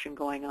instruction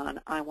going on,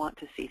 I want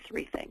to see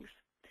three things.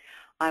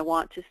 I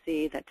want to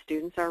see that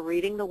students are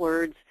reading the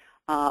words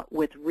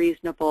with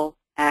reasonable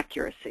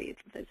accuracy.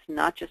 It's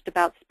not just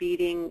about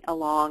speeding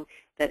along,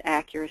 that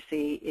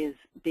accuracy is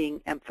being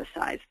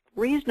emphasized.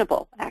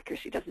 Reasonable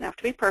accuracy doesn't have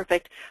to be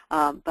perfect,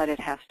 but it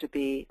has to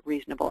be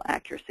reasonable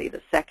accuracy.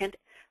 The second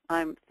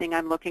thing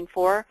I'm looking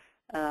for,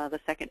 the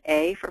second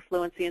A for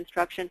fluency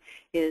instruction,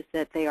 is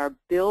that they are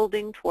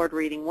building toward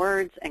reading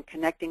words and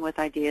connecting with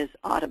ideas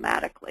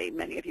automatically.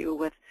 Many of you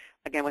with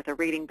a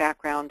reading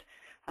background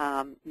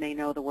may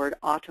know the word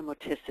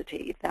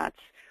automaticity. That's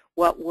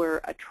what we're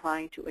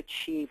trying to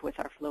achieve with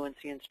our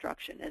fluency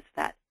instruction, is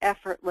that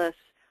effortless,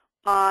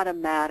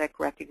 automatic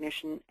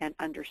recognition and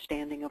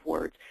understanding of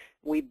words.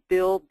 We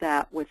build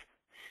that with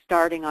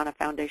starting on a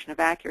foundation of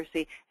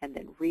accuracy and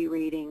then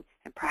rereading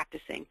and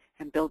practicing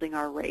and building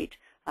our rate.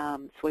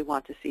 So we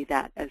want to see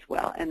that as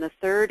well. And the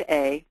third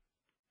A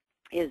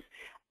is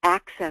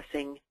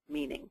accessing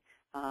meaning.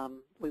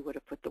 We would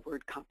have put the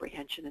word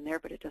comprehension in there,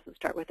 but it doesn't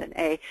start with an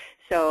A.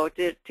 So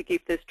to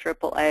keep this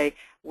AAA,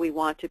 we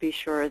want to be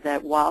sure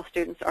that while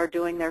students are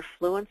doing their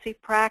fluency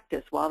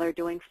practice, while they're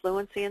doing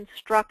fluency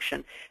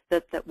instruction,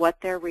 that what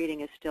they're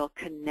reading is still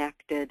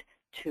connected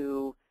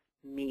to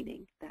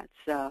meaning.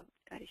 That's a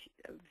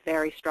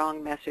very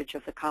strong message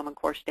of the Common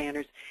Core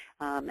standards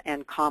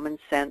and common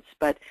sense,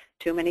 but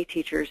too many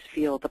teachers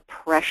feel the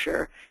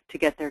pressure to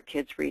get their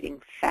kids reading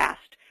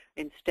fast.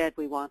 Instead,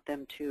 we want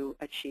them to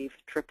achieve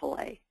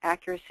AAA,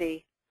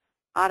 accuracy,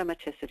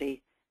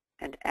 automaticity,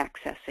 and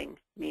accessing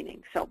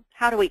meaning. So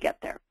how do we get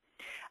there?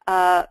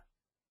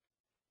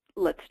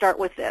 Let's start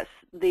with this.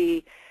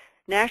 The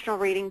National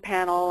Reading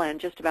Panel and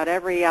just about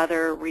every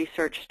other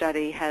research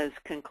study has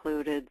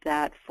concluded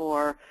that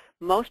for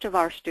most of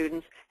our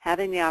students,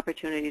 having the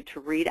opportunity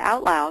to read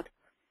out loud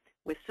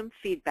with some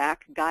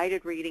feedback,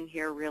 guided reading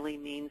here really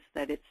means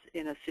that it's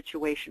in a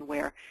situation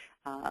where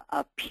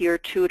a peer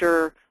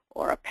tutor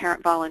or a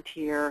parent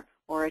volunteer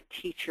or a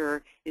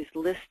teacher is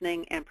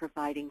listening and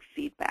providing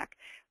feedback.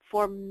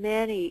 For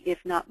many, if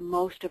not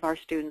most of our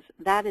students,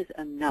 that is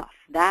enough.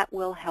 That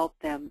will help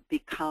them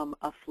become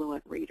a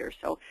fluent reader.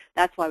 So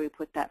that's why we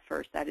put that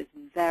first. That is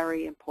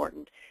very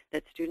important,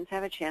 that students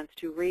have a chance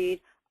to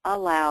read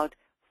aloud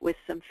with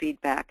some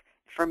feedback.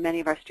 For many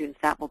of our students,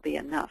 that will be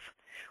enough.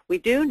 We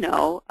do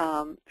know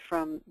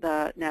from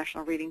the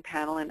National Reading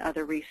Panel and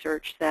other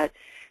research that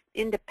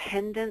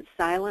independent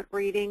silent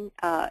reading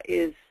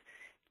is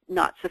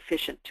not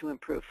sufficient to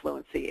improve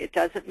fluency. It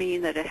doesn't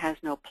mean that it has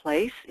no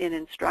place in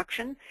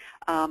instruction,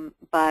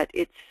 but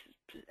it's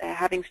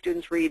having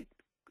students read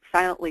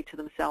silently to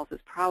themselves is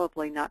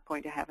probably not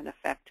going to have an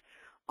effect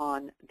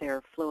on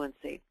their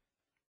fluency.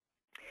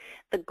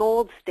 The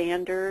gold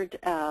standard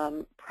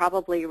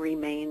probably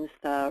remains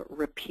the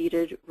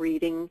repeated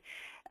reading,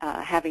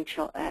 having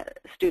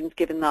students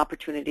given the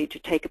opportunity to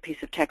take a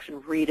piece of text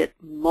and read it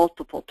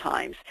multiple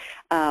times.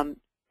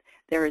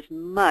 There is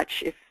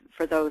much,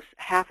 for those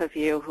half of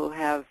you who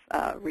have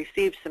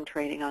received some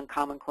training on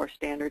Common Core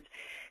standards,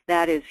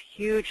 that is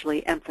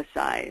hugely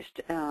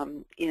emphasized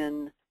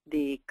in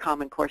the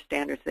Common Core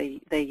standards.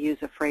 They use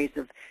a phrase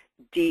of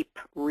deep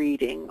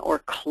reading or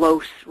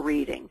close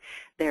reading.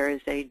 There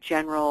is a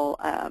general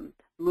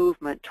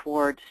movement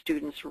toward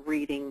students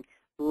reading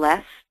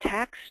less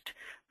text,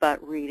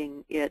 but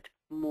reading it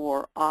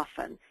more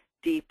often,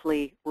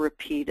 deeply,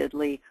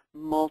 repeatedly,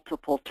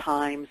 multiple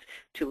times,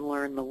 to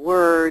learn the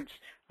words,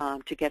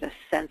 to get a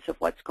sense of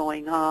what's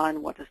going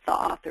on, what is the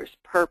author's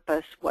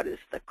purpose, what is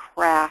the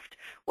craft,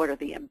 what are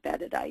the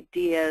embedded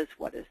ideas,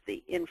 what is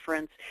the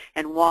inference.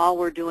 And while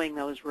we're doing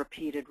those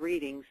repeated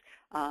readings,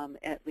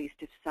 at least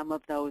if some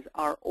of those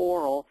are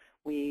oral,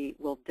 we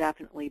will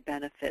definitely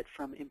benefit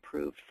from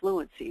improved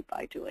fluency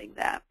by doing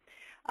that.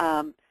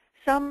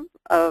 Some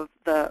of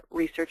the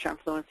research on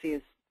fluency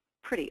is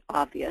pretty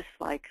obvious,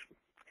 like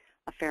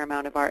a fair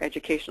amount of our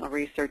educational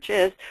research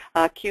is.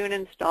 Kuhn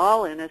and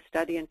Stahl, in a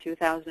study in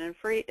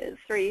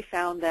 2003,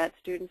 found that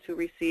students who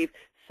receive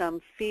some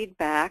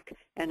feedback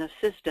and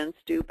assistance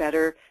do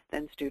better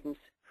than students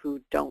who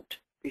don't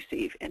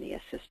receive any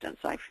assistance.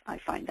 I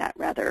find that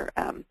rather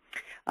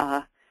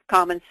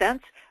common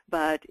sense,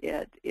 but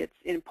it's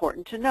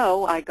important to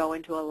know. I go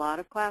into a lot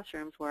of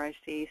classrooms where I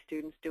see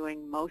students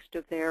doing most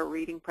of their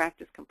reading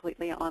practice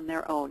completely on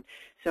their own.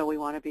 So we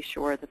want to be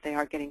sure that they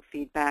are getting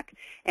feedback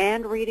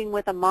and reading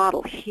with a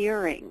model,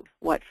 hearing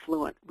what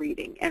fluent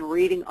reading and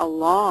reading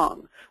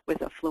along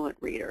with a fluent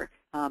reader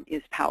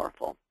is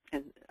powerful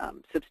and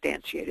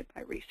substantiated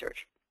by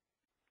research.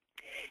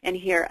 And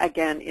here,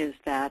 again, is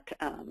that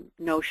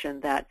notion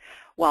that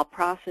while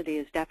prosody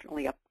is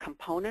definitely a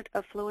component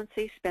of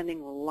fluency,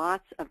 spending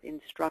lots of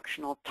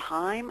instructional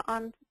time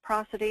on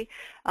prosody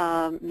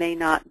may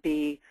not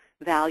be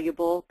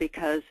valuable,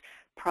 because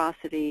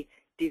prosody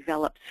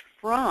develops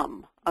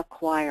from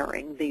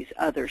acquiring these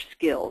other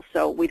skills.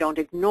 So we don't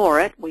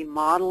ignore it, we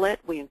model it,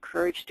 we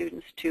encourage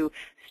students to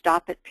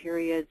stop at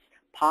periods,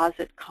 pause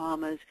at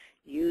commas,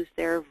 use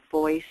their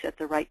voice at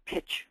the right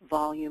pitch,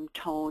 volume,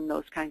 tone,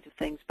 those kinds of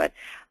things. But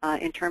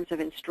in terms of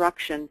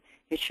instruction,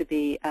 it should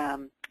be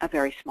a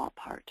very small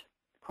part,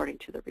 according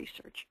to the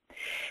research.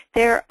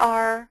 There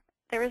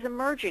is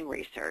emerging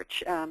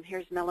research.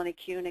 Here's Melanie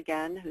Kuhn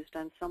again, who's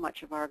done so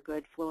much of our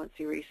good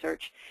fluency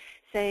research,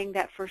 saying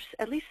that for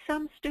at least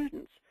some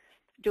students,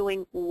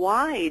 doing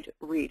wide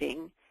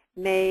reading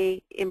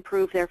may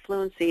improve their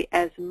fluency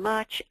as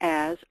much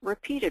as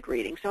repeated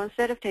reading. So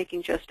instead of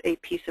taking just a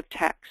piece of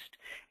text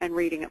and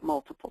reading it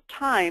multiple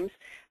times,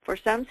 for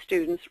some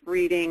students,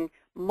 reading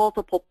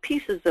multiple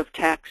pieces of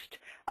text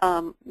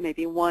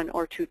maybe 1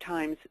 or 2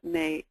 times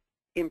may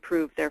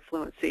improve their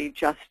fluency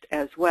just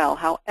as well.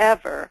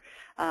 However,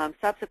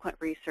 subsequent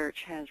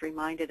research has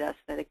reminded us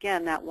that,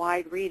 again, that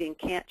wide reading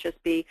can't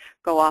just be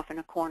go off in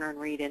a corner and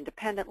read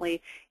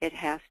independently. It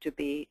has to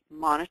be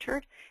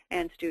monitored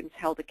and students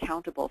held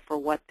accountable for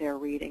what they're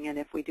reading. And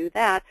if we do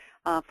that,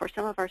 for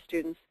some of our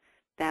students,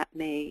 that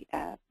may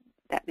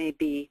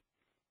be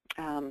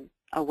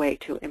a way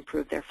to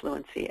improve their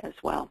fluency as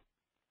well.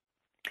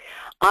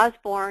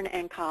 Osborne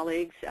and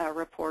colleagues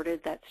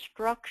reported that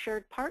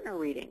structured partner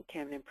reading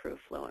can improve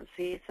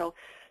fluency. So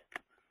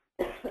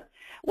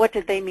what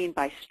did they mean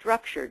by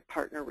structured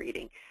partner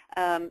reading?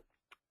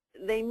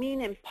 They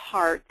mean in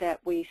part that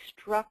we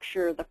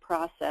structure the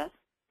process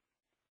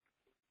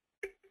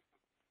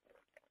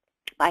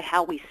by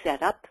how we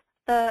set up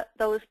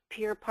those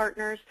peer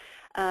partners.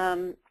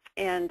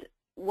 And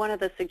one of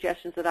the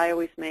suggestions that I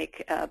always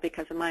make,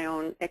 because of my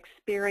own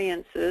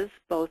experiences,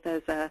 both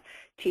as a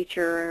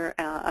teacher,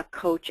 a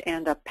coach,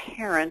 and a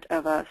parent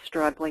of a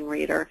struggling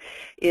reader,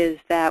 is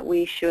that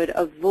we should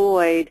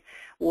avoid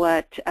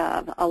what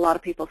a lot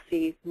of people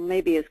see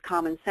maybe as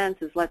common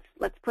sense, is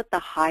let's put the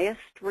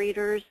highest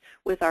readers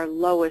with our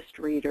lowest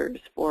readers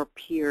for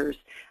peers,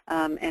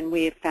 and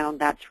we have found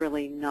that's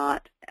really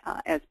not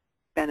as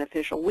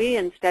beneficial. We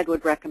instead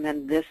would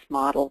recommend this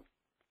model.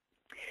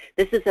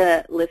 This is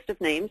a list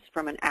of names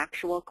from an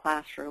actual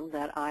classroom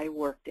that I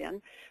worked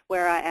in,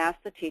 where I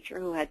asked the teacher,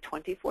 who had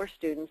 24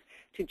 students,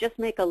 to just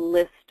make a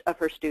list of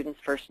her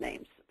students' first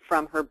names,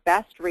 from her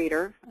best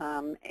reader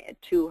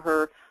to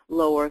her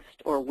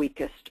lowest or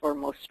weakest or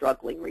most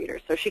struggling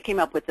readers. So she came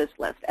up with this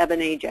list.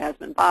 Ebony,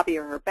 Jasmine, Bobby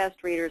are her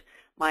best readers.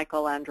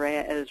 Michael,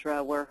 Andrea,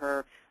 Ezra were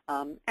her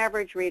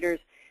average readers.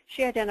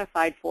 She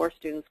identified 4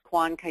 students,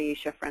 Kwan,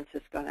 Kaisha,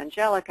 Francisco, and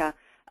Angelica,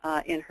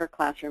 in her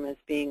classroom as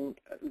being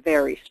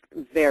very,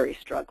 very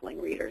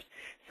struggling readers.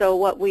 So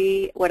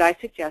what I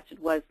suggested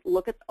was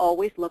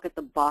always look at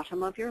the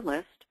bottom of your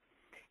list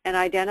and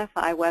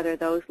identify whether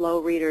those low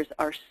readers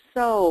are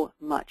so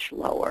much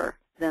lower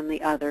than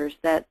the others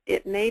that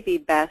it may be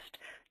best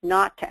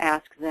not to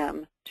ask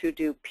them to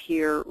do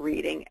peer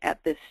reading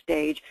at this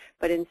stage,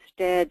 but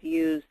instead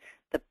use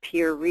the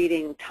peer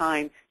reading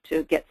time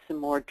to get some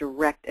more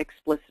direct,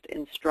 explicit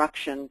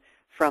instruction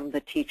from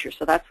the teacher.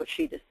 So that's what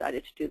she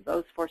decided to do.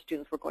 Those 4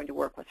 students were going to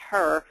work with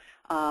her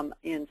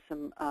in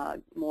some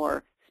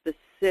more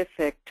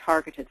specific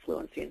targeted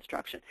fluency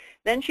instruction.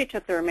 Then she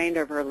took the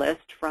remainder of her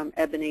list from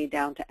Ebony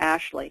down to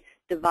Ashley,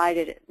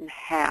 divided it in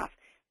half,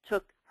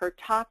 took her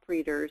top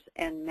readers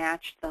and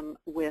matched them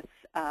with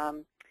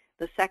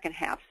the second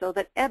half, so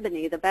that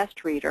Ebony, the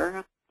best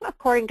reader,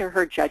 according to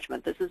her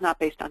judgment, this is not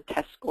based on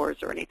test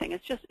scores or anything,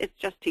 it's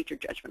just teacher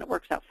judgment. It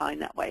works out fine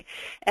that way.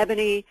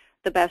 Ebony,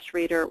 the best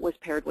reader, was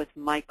paired with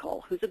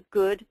Michael, who's a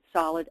good,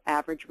 solid,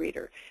 average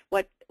reader.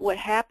 What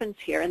happens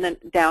here, and then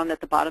down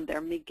at the bottom there,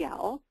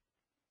 Miguel,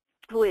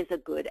 who is a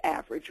good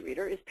average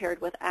reader, is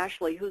paired with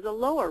Ashley, who's a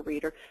lower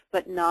reader,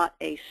 but not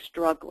a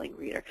struggling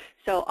reader.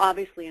 So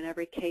obviously in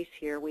every case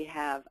here we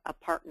have a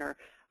partner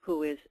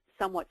who is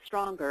somewhat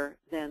stronger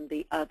than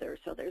the other.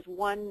 So there's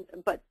one,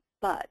 but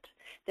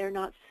they're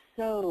not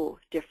so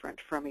different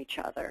from each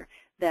other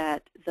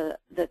that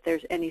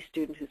there's any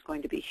student who's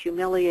going to be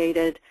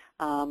humiliated,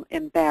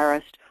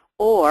 embarrassed,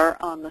 or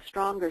on the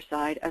stronger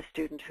side, a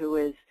student who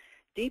is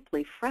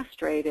deeply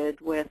frustrated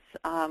with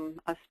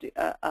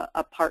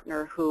a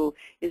partner who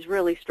is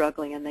really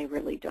struggling and they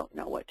really don't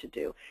know what to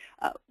do.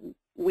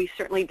 We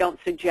certainly don't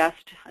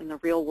suggest in the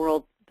real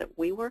world that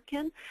we work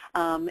in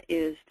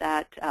is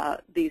that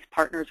these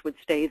partners would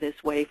stay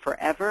this way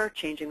forever.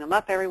 Changing them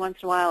up every once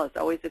in a while is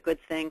always a good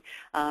thing.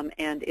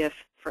 And if,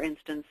 for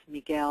instance,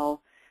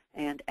 Miguel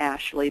and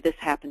Ashley, this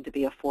happened to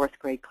be a 4th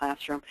grade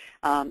classroom,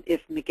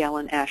 if Miguel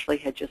and Ashley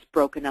had just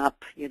broken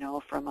up, you know,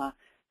 from a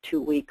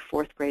 2-week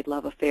 4th grade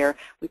love affair,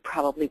 we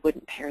probably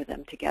wouldn't pair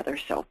them together.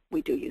 So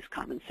we do use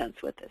common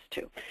sense with this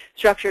too.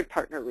 Structured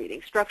partner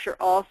reading. Structure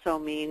also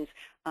means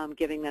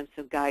giving them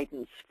some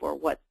guidance for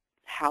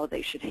how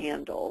they should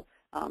handle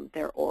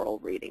their oral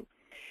reading.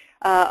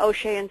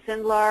 O'Shea and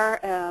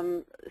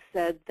Sindlar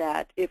said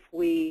that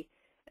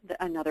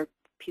another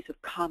piece of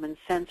common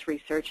sense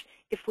research,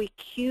 if we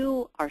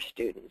cue our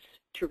students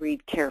to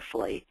read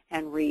carefully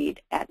and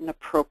read at an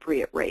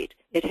appropriate rate,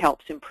 it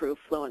helps improve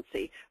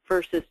fluency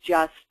versus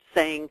just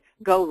saying,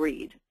 go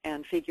read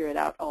and figure it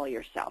out all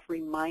yourself.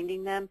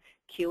 Reminding them,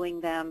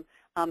 cueing them,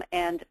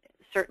 and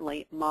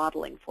certainly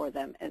modeling for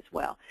them as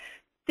well.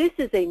 This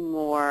is a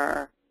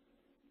more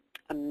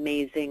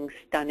amazing,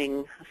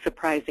 stunning,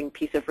 surprising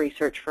piece of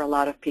research for a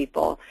lot of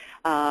people.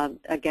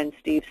 Again,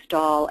 Steve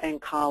Stahl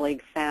and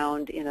colleague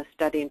found in a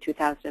study in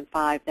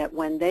 2005 that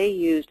when they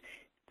used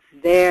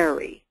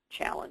very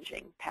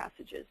challenging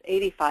passages,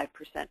 85%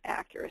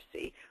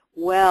 accuracy,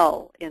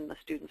 well in the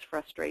student's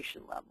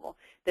frustration level,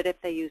 that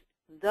if they used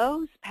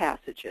those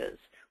passages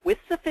with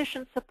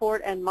sufficient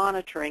support and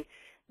monitoring,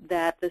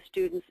 that the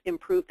students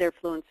improved their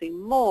fluency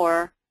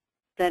more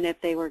than if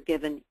they were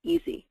given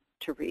easy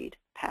to read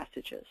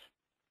passages.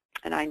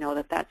 And I know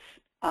that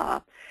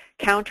that's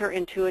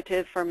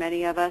counterintuitive for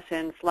many of us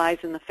and flies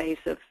in the face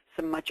of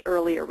some much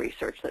earlier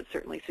research that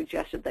certainly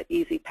suggested that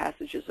easy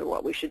passages are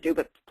what we should do.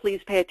 But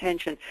please pay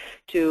attention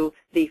to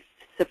the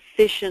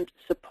sufficient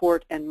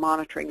support and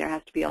monitoring. There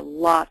has to be a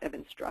lot of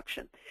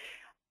instruction.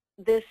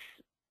 This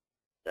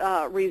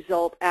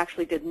result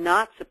actually did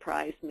not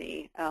surprise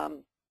me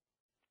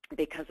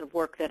because of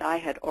work that I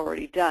had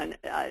already done.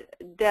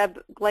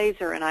 Deb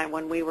Glazer and I,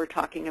 when we were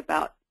talking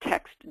about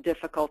text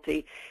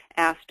difficulty,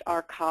 asked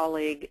our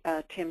colleague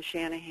Tim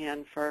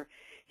Shanahan for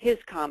his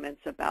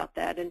comments about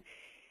that. And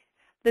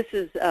this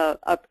is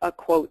a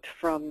quote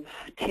from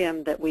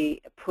Tim that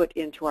we put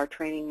into our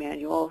training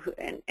manual.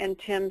 And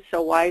Tim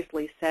so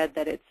wisely said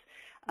that it's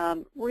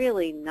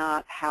really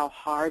not how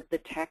hard the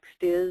text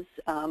is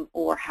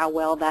or how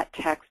well that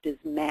text is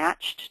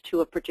matched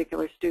to a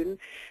particular student,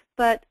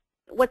 but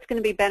what's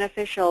going to be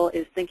beneficial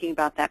is thinking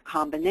about that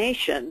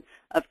combination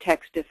of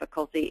text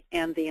difficulty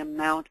and the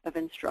amount of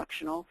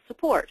instructional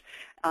support.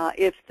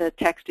 If the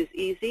text is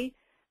easy,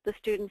 the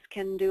students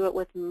can do it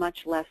with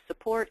much less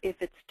support.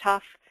 If it's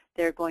tough,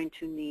 they're going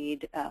to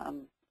need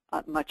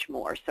much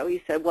more. So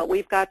he said what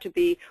we've got to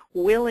be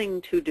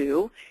willing to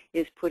do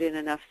is put in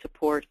enough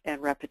support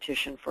and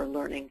repetition for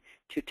learning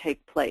to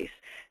take place.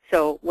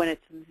 So when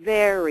it's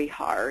very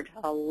hard,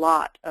 a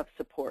lot of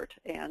support,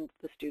 and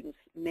the students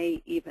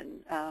may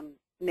even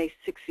may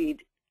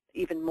succeed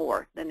even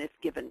more than if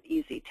given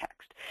easy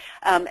text.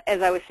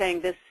 As I was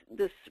saying,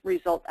 this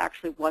result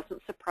actually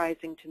wasn't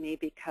surprising to me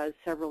because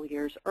several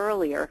years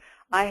earlier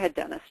I had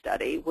done a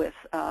study with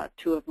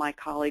 2 of my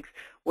colleagues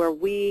where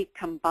we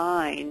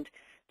combined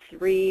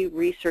 3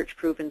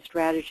 research-proven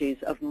strategies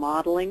of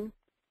modeling,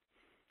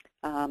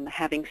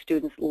 having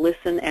students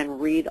listen and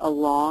read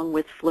along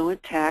with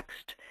fluent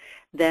text,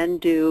 then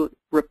do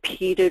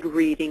repeated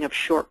reading of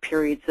short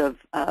periods of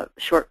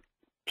short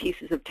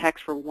pieces of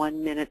text for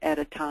 1 minute at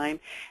a time,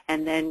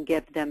 and then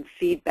give them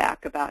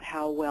feedback about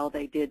how well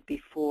they did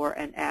before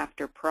and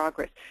after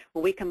progress.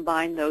 When we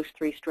combined those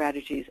 3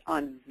 strategies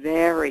on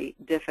very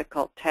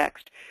difficult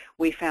text,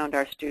 we found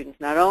our students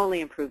not only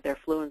improved their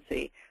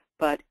fluency,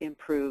 but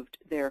improved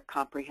their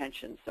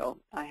comprehension. So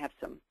I have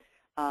some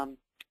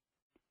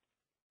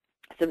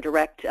some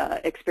direct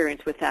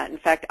experience with that. In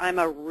fact, I'm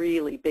a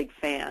really big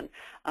fan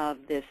of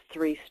this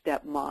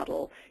three-step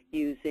model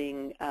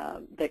using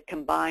that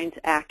combines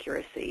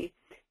accuracy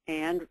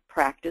and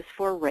practice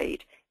for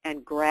rate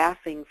and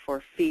graphing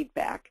for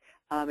feedback.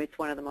 It's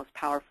one of the most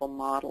powerful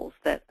models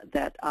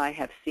that I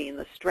have seen.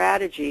 The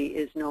strategy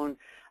is known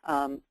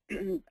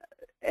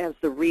as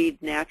the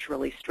Read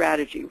Naturally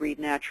strategy. Read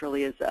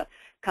Naturally is a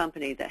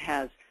company that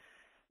has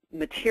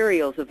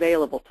materials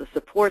available to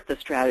support the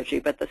strategy,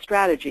 but the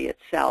strategy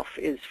itself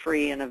is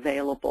free and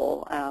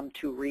available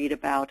to read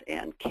about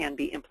and can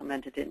be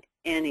implemented in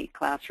any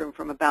classroom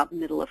from about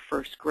middle of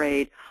first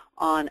grade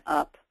on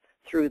up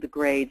through the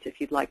grades.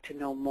 If you'd like to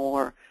know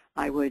more,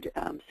 I would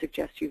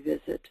suggest you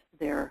visit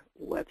their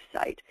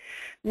website.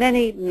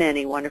 Many,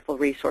 many wonderful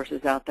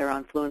resources out there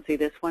on Fluency.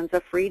 This one's a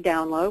free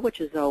download,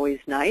 which is always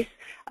nice.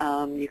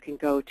 You can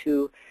go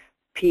to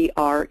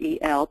prel.org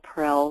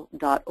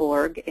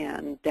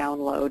and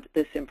download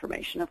this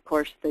information. Of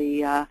course,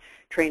 the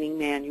training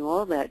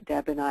manual that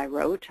Deb and I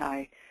wrote,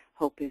 I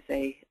hope is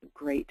a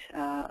great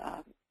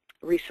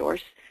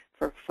resource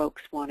for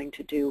folks wanting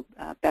to do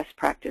best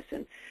practice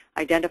in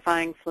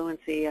identifying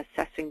fluency,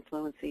 assessing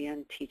fluency,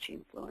 and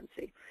teaching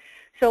fluency.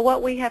 So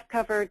what we have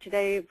covered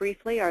today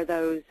briefly are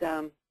those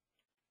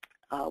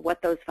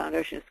what those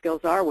foundational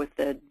skills are with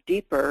the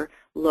deeper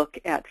look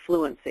at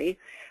fluency.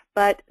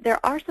 But there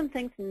are some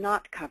things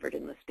not covered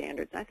in the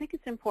standards. I think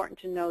it's important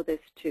to know this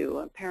too.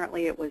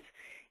 Apparently it was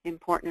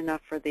important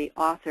enough for the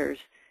authors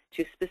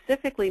to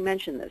specifically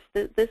mention this.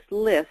 This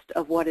list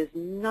of what is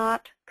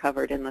not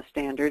covered in the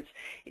standards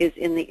is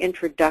in the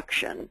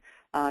introduction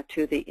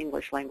to the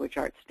English Language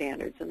Arts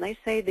Standards. And they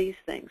say these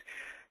things.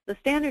 The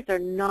standards are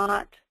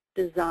not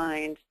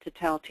designed to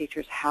tell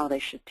teachers how they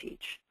should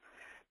teach.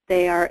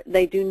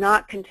 They do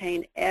not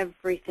contain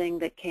everything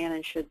that can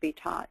and should be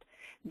taught.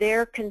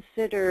 They're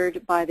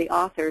considered by the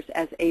authors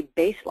as a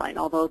baseline,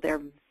 although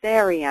they're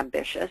very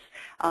ambitious.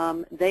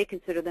 They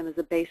consider them as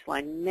a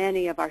baseline.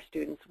 Many of our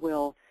students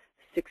will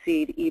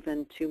succeed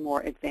even to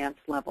more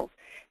advanced levels.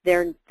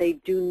 They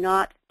do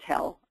not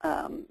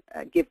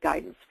give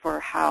guidance for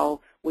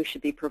how we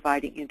should be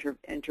providing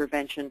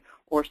intervention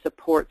or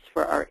supports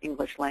for our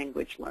English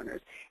language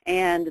learners.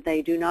 And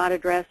they do not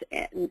address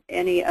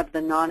any of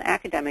the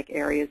non-academic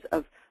areas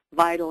of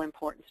vital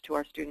importance to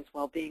our students'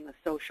 well-being, the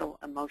social,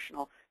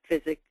 emotional,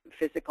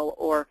 physical,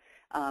 or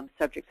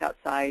subjects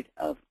outside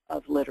of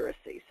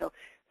literacy. So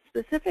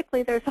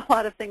specifically, there's a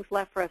lot of things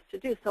left for us to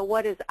do. So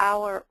what is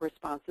our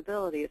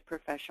responsibility as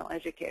professional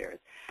educators?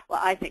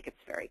 Well, I think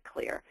it's very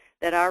clear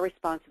that our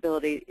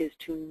responsibility is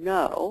to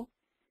know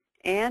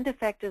and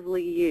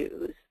effectively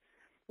use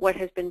what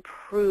has been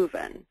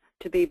proven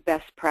to be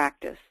best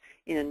practice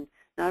in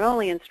not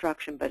only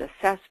instruction but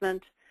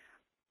assessment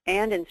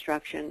and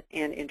instruction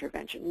and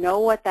intervention. Know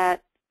what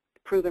that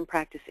proven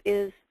practice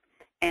is,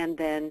 and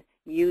then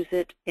use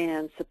it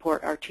and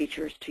support our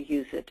teachers to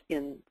use it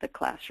in the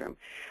classroom.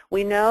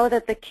 We know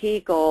that the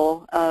key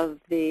goal of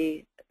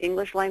the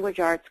English Language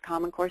Arts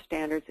Common Core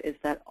Standards is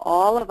that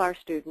all of our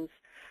students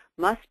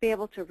must be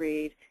able to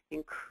read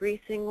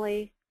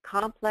increasingly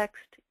complex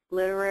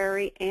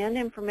literary and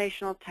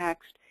informational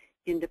text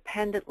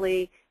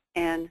independently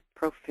and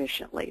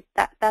proficiently.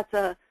 That's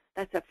a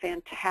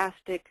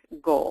fantastic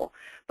goal.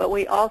 But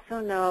we also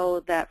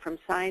know that from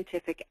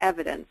scientific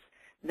evidence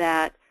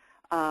that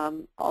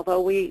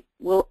although we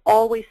will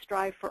always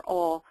strive for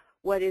all,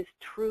 what is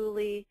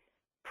truly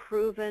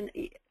proven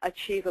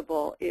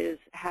achievable is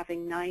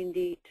having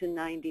 90 to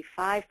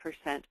 95%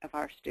 of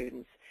our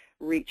students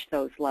reach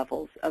those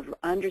levels of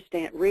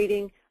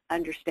reading,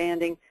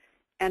 understanding,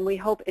 and we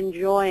hope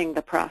enjoying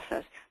the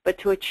process. But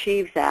to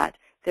achieve that,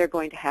 they're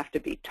going to have to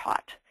be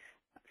taught.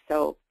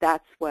 So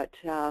that's what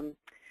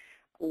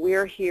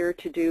we're here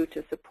to do,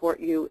 to support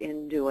you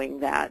in doing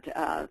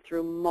that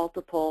through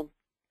multiple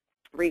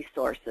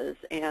resources.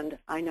 And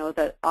I know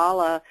that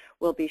Ala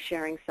will be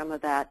sharing some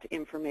of that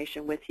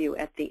information with you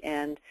at the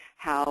end,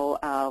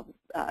 how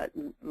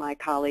my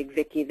colleague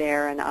Vicki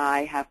there and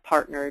I have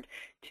partnered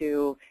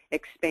to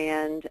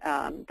expand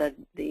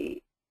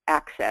the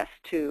access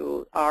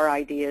to our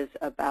ideas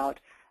about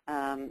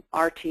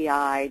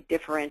RTI,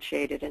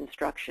 differentiated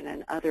instruction,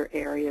 and other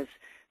areas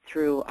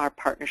through our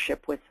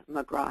partnership with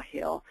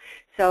McGraw-Hill.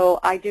 So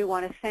I do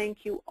want to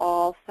thank you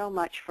all so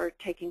much for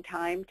taking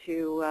time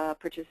to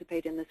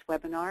participate in this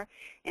webinar.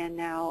 And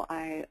now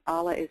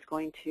Ala is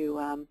going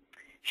to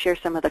share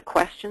some of the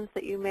questions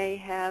that you may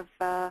have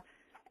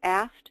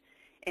asked.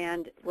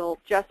 And we'll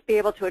just be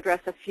able to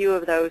address a few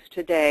of those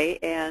today.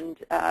 And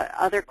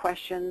other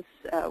questions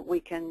we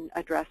can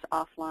address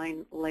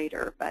offline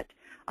later. But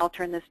I'll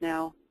turn this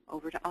now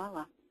over to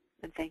Ala.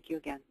 And thank you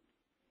again.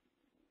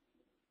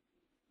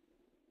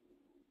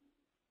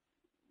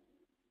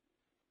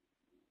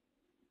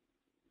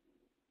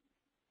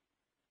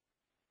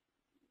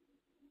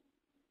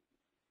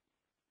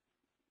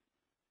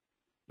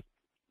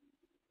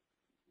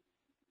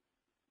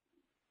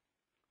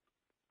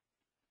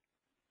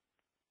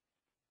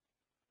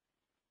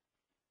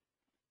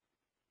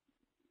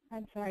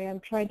 I'm sorry, I'm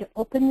trying to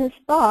open this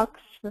box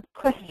with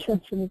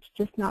questions and it's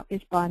just not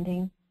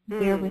responding.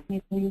 Bear with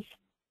me, please.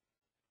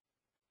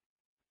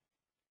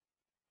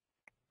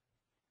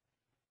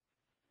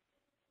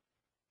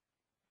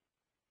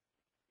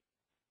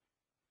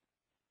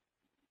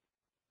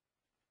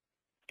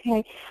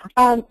 Okay.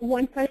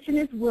 One question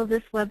is, will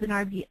this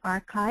webinar be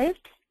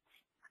archived?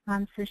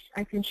 So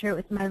I can share it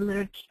with my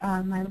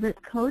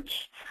lit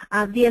coach.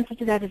 The answer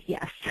to that is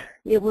yes.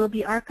 It will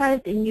be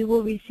archived, and you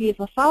will receive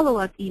a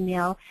follow-up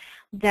email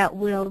that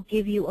will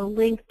give you a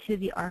link to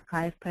the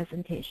archive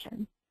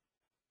presentation.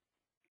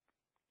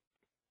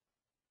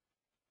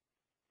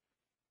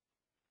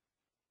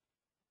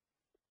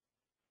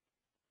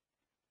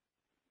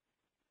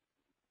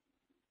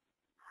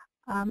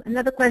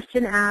 Another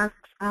question asks,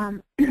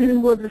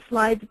 will the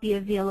slides be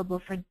available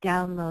for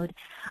download?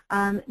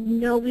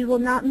 No, we will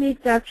not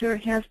make Dr.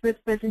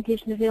 Hasbrouck's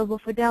presentation available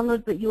for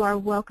download, but you are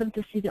welcome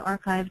to see the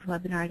archived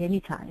webinar at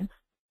any time.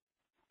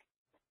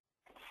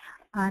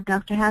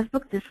 Dr.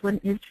 Hasbrouck, this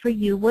one is for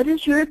you. What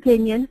is your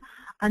opinion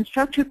on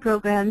structured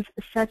programs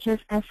such as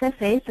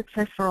SFA,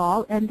 Success for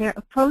All, and their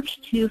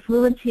approach to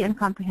fluency and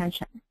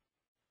comprehension?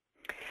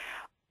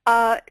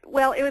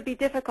 Well, it would be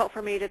difficult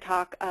for me to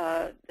talk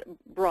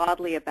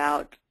broadly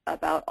about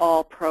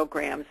all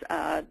programs.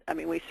 I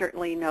mean, we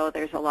certainly know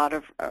there's a lot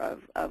of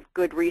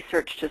good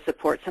research to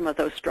support some of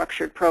those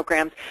structured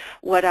programs.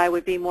 What I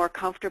would be more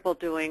comfortable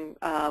doing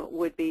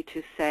would be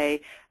to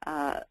say,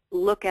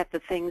 look at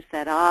the things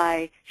that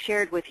I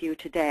shared with you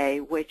today,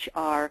 which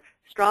are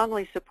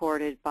strongly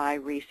supported by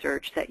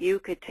research, that you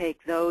could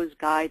take those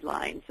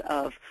guidelines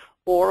of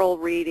oral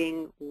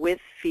reading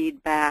with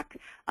feedback,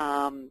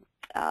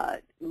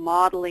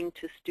 modeling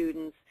to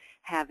students,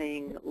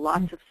 having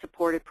lots of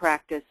supported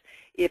practice.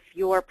 If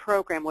your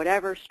program,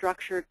 whatever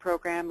structured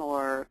program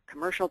or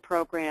commercial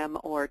program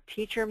or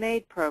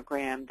teacher-made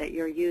program that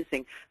you're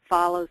using,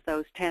 follows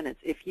those tenets.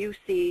 If you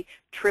see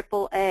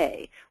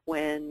AAA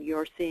when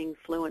you're seeing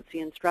fluency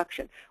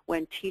instruction,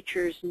 when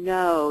teachers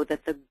know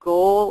that the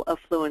goal of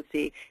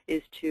fluency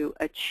is to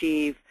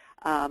achieve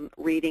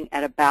reading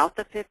at about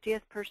the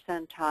 50th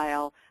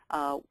percentile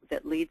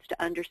that leads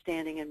to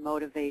understanding and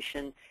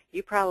motivation,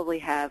 you probably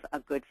have a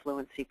good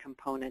fluency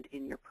component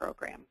in your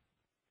program.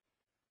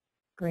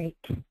 Great.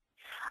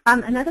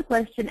 Another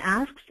question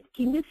asks,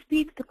 can you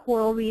speak to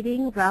choral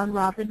reading,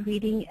 round-robin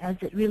reading, as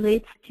it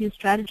relates to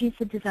strategies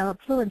to develop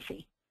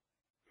fluency?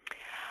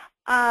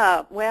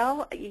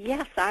 Well,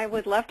 yes, I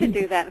would love to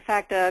do that. In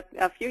fact, a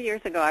few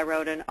years ago, I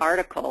wrote an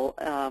article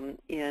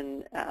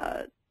in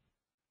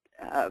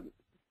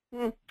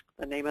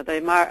the name of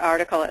the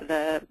article,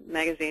 the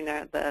magazine,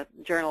 the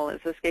journal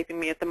is escaping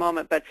me at the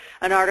moment, but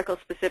an article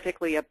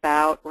specifically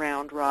about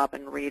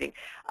round-robin reading.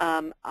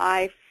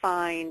 I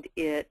find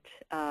it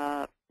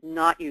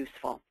not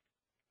useful.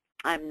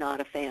 I'm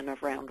not a fan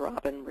of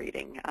round-robin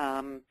reading.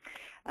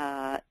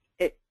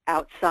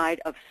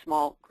 Outside of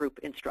small group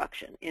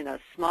instruction. In a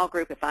small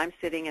group, if I'm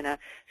sitting in a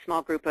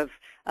small group of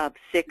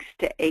 6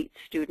 to 8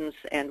 students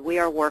and we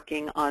are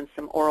working on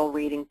some oral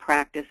reading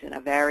practice in a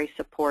very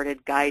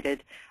supported,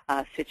 guided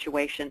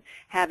situation,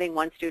 having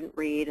one student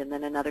read and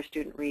then another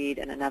student read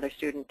and another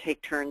student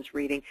take turns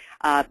reading,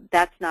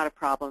 that's not a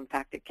problem. In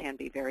fact, it can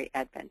be very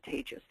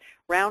advantageous.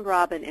 Round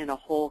robin in a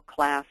whole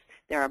class,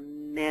 there are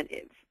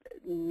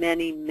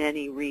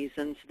many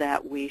reasons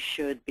that we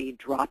should be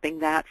dropping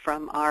that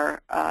from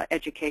our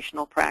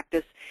educational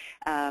practice.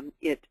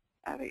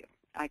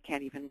 I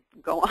can't even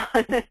go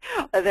on.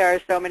 There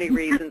are so many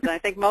reasons. And I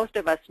think most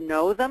of us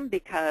know them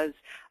because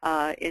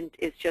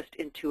it's just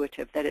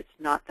intuitive that it's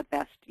not the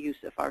best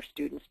use of our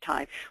students'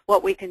 time.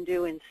 What we can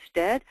do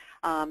instead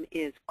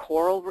is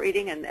choral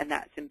reading, and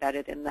that's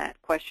embedded in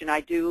that question.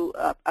 I do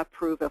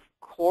approve of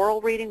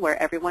choral reading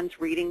where everyone's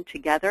reading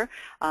together.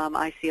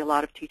 I see a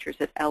lot of teachers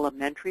at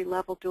elementary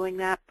level doing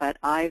that, but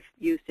I've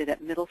used it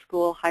at middle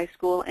school, high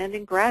school, and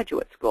in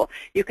graduate school.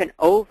 You can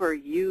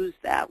overuse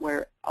that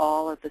where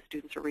all of the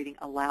students are reading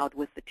aloud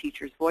with the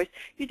teacher's voice.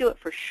 You do it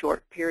for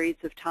short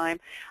periods of time.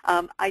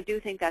 I do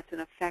think that's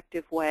an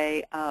effective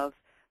way of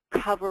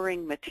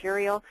covering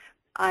material.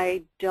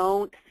 I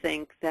don't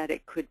think that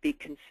it could be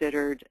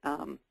considered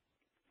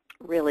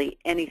really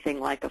anything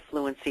like a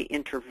fluency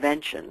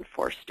intervention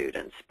for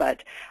students,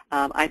 but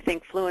I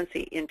think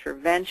fluency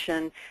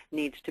intervention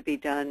needs to be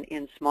done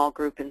in small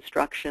group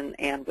instruction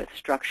and with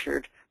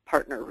structured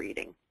partner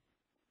reading.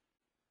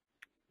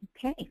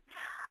 Okay.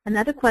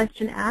 Another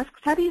question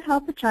asks, how do you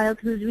help a child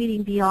who's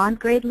reading beyond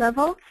grade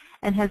level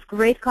and has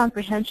great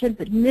comprehension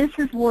but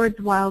misses words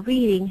while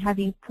reading,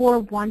 having poor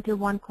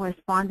one-to-one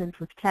correspondence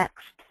with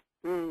text?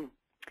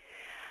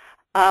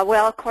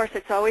 Well, of course,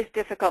 it's always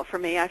difficult for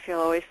me. I feel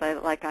always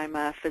like I'm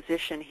a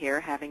physician here,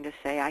 having to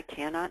say I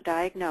cannot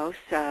diagnose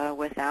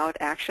without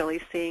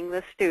actually seeing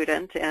the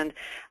student, and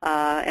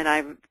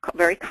I'm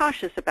very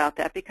cautious about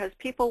that because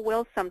people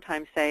will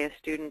sometimes say a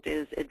student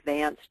is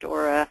advanced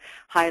or a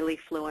highly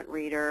fluent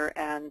reader,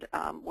 and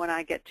when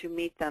I get to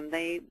meet them,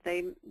 they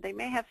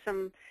may have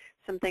some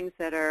things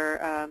that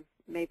are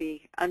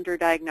maybe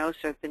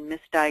underdiagnosed or have been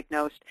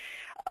misdiagnosed.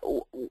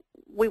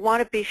 We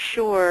want to be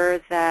sure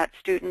that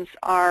students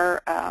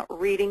are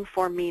reading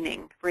for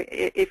meaning.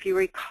 If you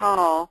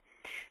recall,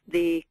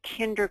 the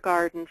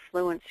kindergarten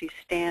fluency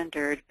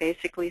standard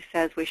basically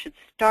says we should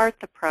start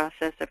the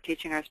process of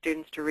teaching our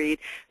students to read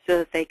so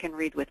that they can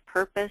read with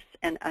purpose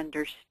and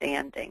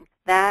understanding.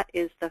 That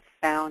is the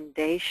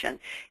foundation.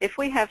 If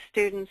we have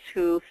students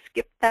who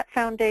skipped that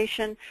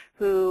foundation,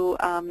 who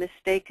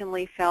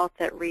mistakenly felt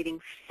that reading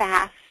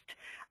fast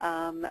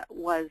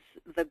was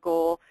the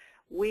goal,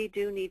 we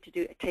do need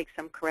to take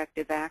some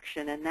corrective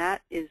action, and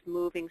that is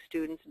moving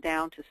students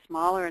down to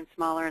smaller and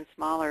smaller and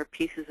smaller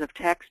pieces of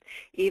text,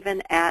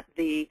 even at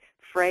the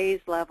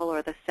phrase level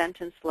or the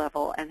sentence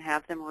level, and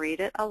have them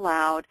read it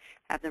aloud,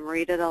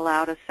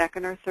 a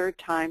second or third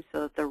time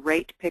so that the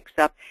rate picks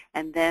up,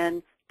 and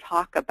then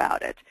talk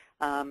about it.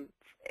 I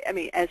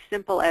mean, as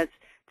simple as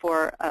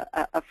for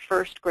a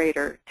first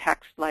grader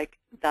text like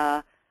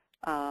the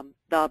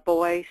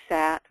boy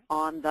sat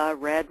on the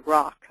red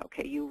rock.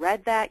 Okay, you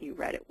read that, you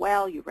read it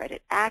well, you read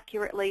it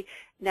accurately.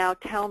 Now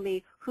tell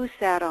me, who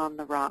sat on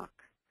the rock?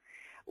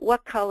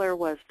 What color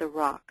was the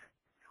rock?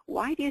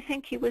 Why do you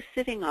think he was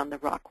sitting on the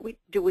rock?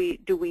 Do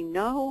we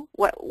know?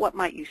 What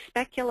might you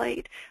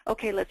speculate?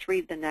 Okay, let's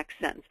read the next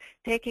sentence.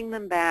 Taking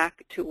them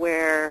back to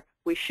where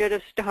we should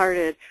have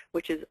started,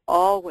 which is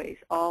always,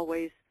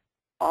 always,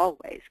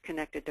 always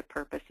connected to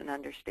purpose and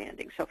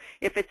understanding. So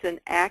if it's an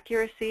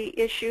accuracy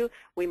issue,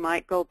 we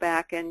might go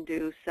back and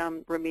do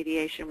some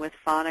remediation with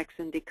phonics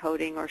and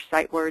decoding or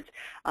sight words.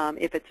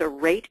 If it's a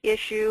rate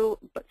issue,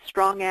 but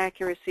strong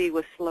accuracy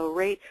with slow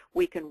rate,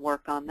 we can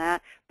work on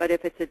that. But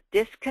if it's a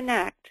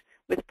disconnect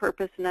with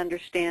purpose and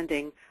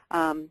understanding,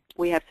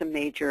 we have some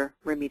major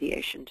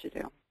remediation to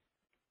do.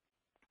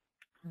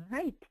 All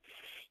right.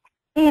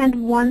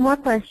 And one more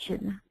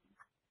question.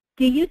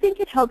 Do you think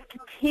it helps to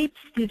tape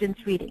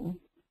students reading?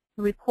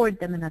 Record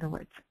them, in other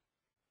words?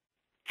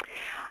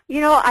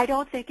 You know, I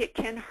don't think it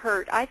can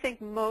hurt. I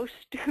think most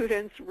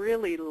students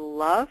really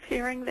love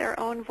hearing their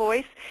own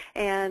voice,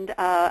 and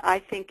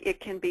I think it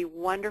can be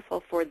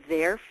wonderful for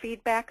their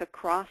feedback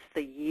across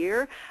the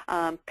year.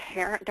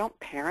 Don't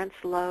parents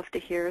love to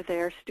hear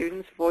their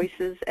students'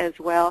 voices as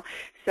well?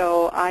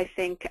 So I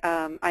think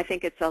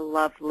it's a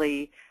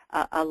lovely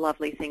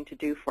thing to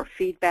do for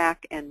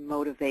feedback and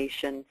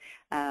motivation.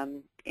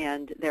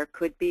 And there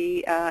could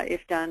be,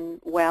 if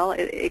done well,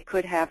 it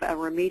could have a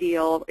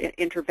remedial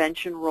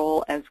intervention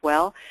role as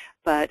well.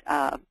 But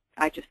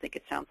I just think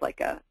it sounds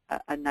like a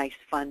nice,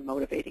 fun,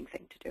 motivating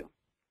thing to do.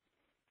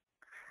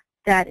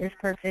 That is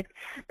perfect.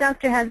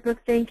 Dr. Hasbrouck,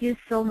 thank you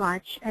so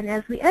much. And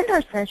as we end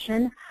our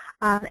session,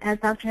 as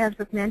Dr.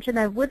 Hasbrouck mentioned,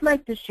 I would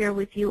like to share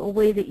with you a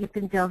way that you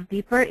can delve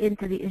deeper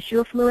into the issue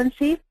of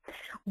fluency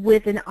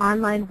with an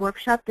online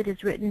workshop that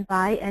is written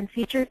by and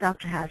features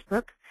Dr.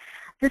 Hasbrouck.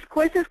 This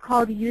course is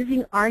called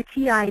Using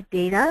RTI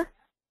Data,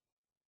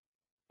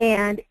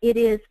 and it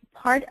is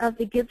part of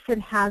the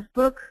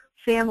Gibson-Hasbrouck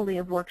family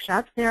of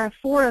workshops. There are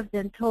 4 of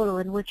them total,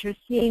 and what you're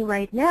seeing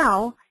right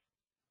now,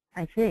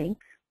 I think,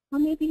 well,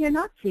 maybe you're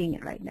not seeing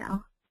it right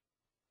now.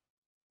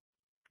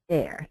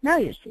 There, now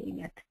you're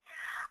seeing it.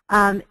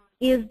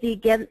 Is the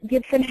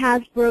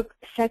Gibson-Hasbrouck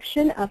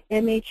section of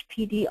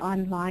MHPD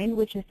Online,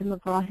 which is the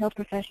McGraw-Hill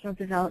Professional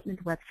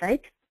Development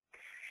website.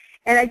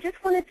 And I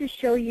just wanted to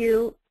show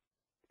you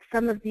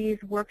some of these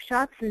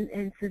workshops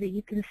and so that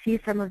you can see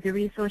some of the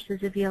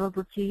resources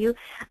available to you.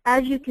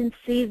 As you can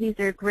see, these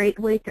are a great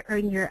way to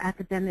earn your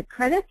academic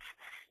credits.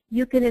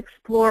 You can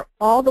explore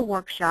all the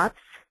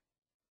workshops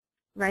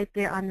right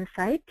there on the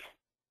site.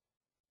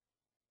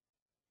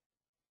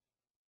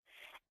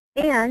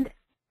 And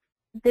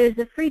there's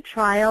a free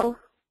trial,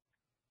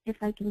 if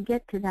I can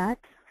get to that.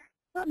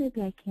 Well,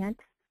 maybe I can't,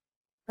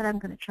 but I'm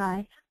going to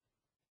try.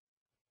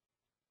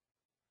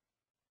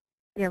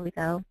 There we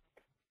go.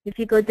 If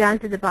you go down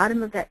to the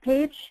bottom of that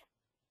page,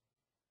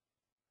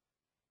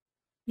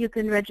 you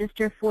can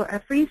register for a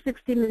free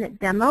 60-minute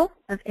demo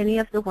of any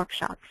of the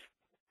workshops.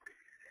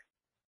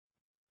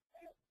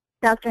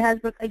 Dr.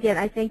 Hasbrouck, again,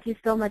 I thank you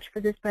so much for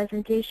this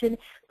presentation.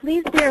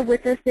 Please bear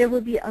with us. There will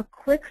be a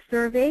quick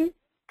survey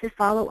to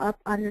follow up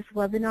on this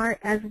webinar.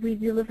 As we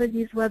deliver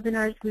these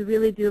webinars, we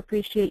really do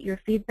appreciate your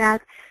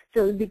feedback.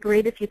 So it would be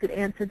great if you could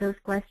answer those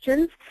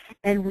questions,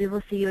 and we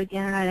will see you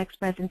again in our next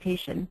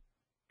presentation.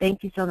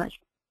 Thank you so much.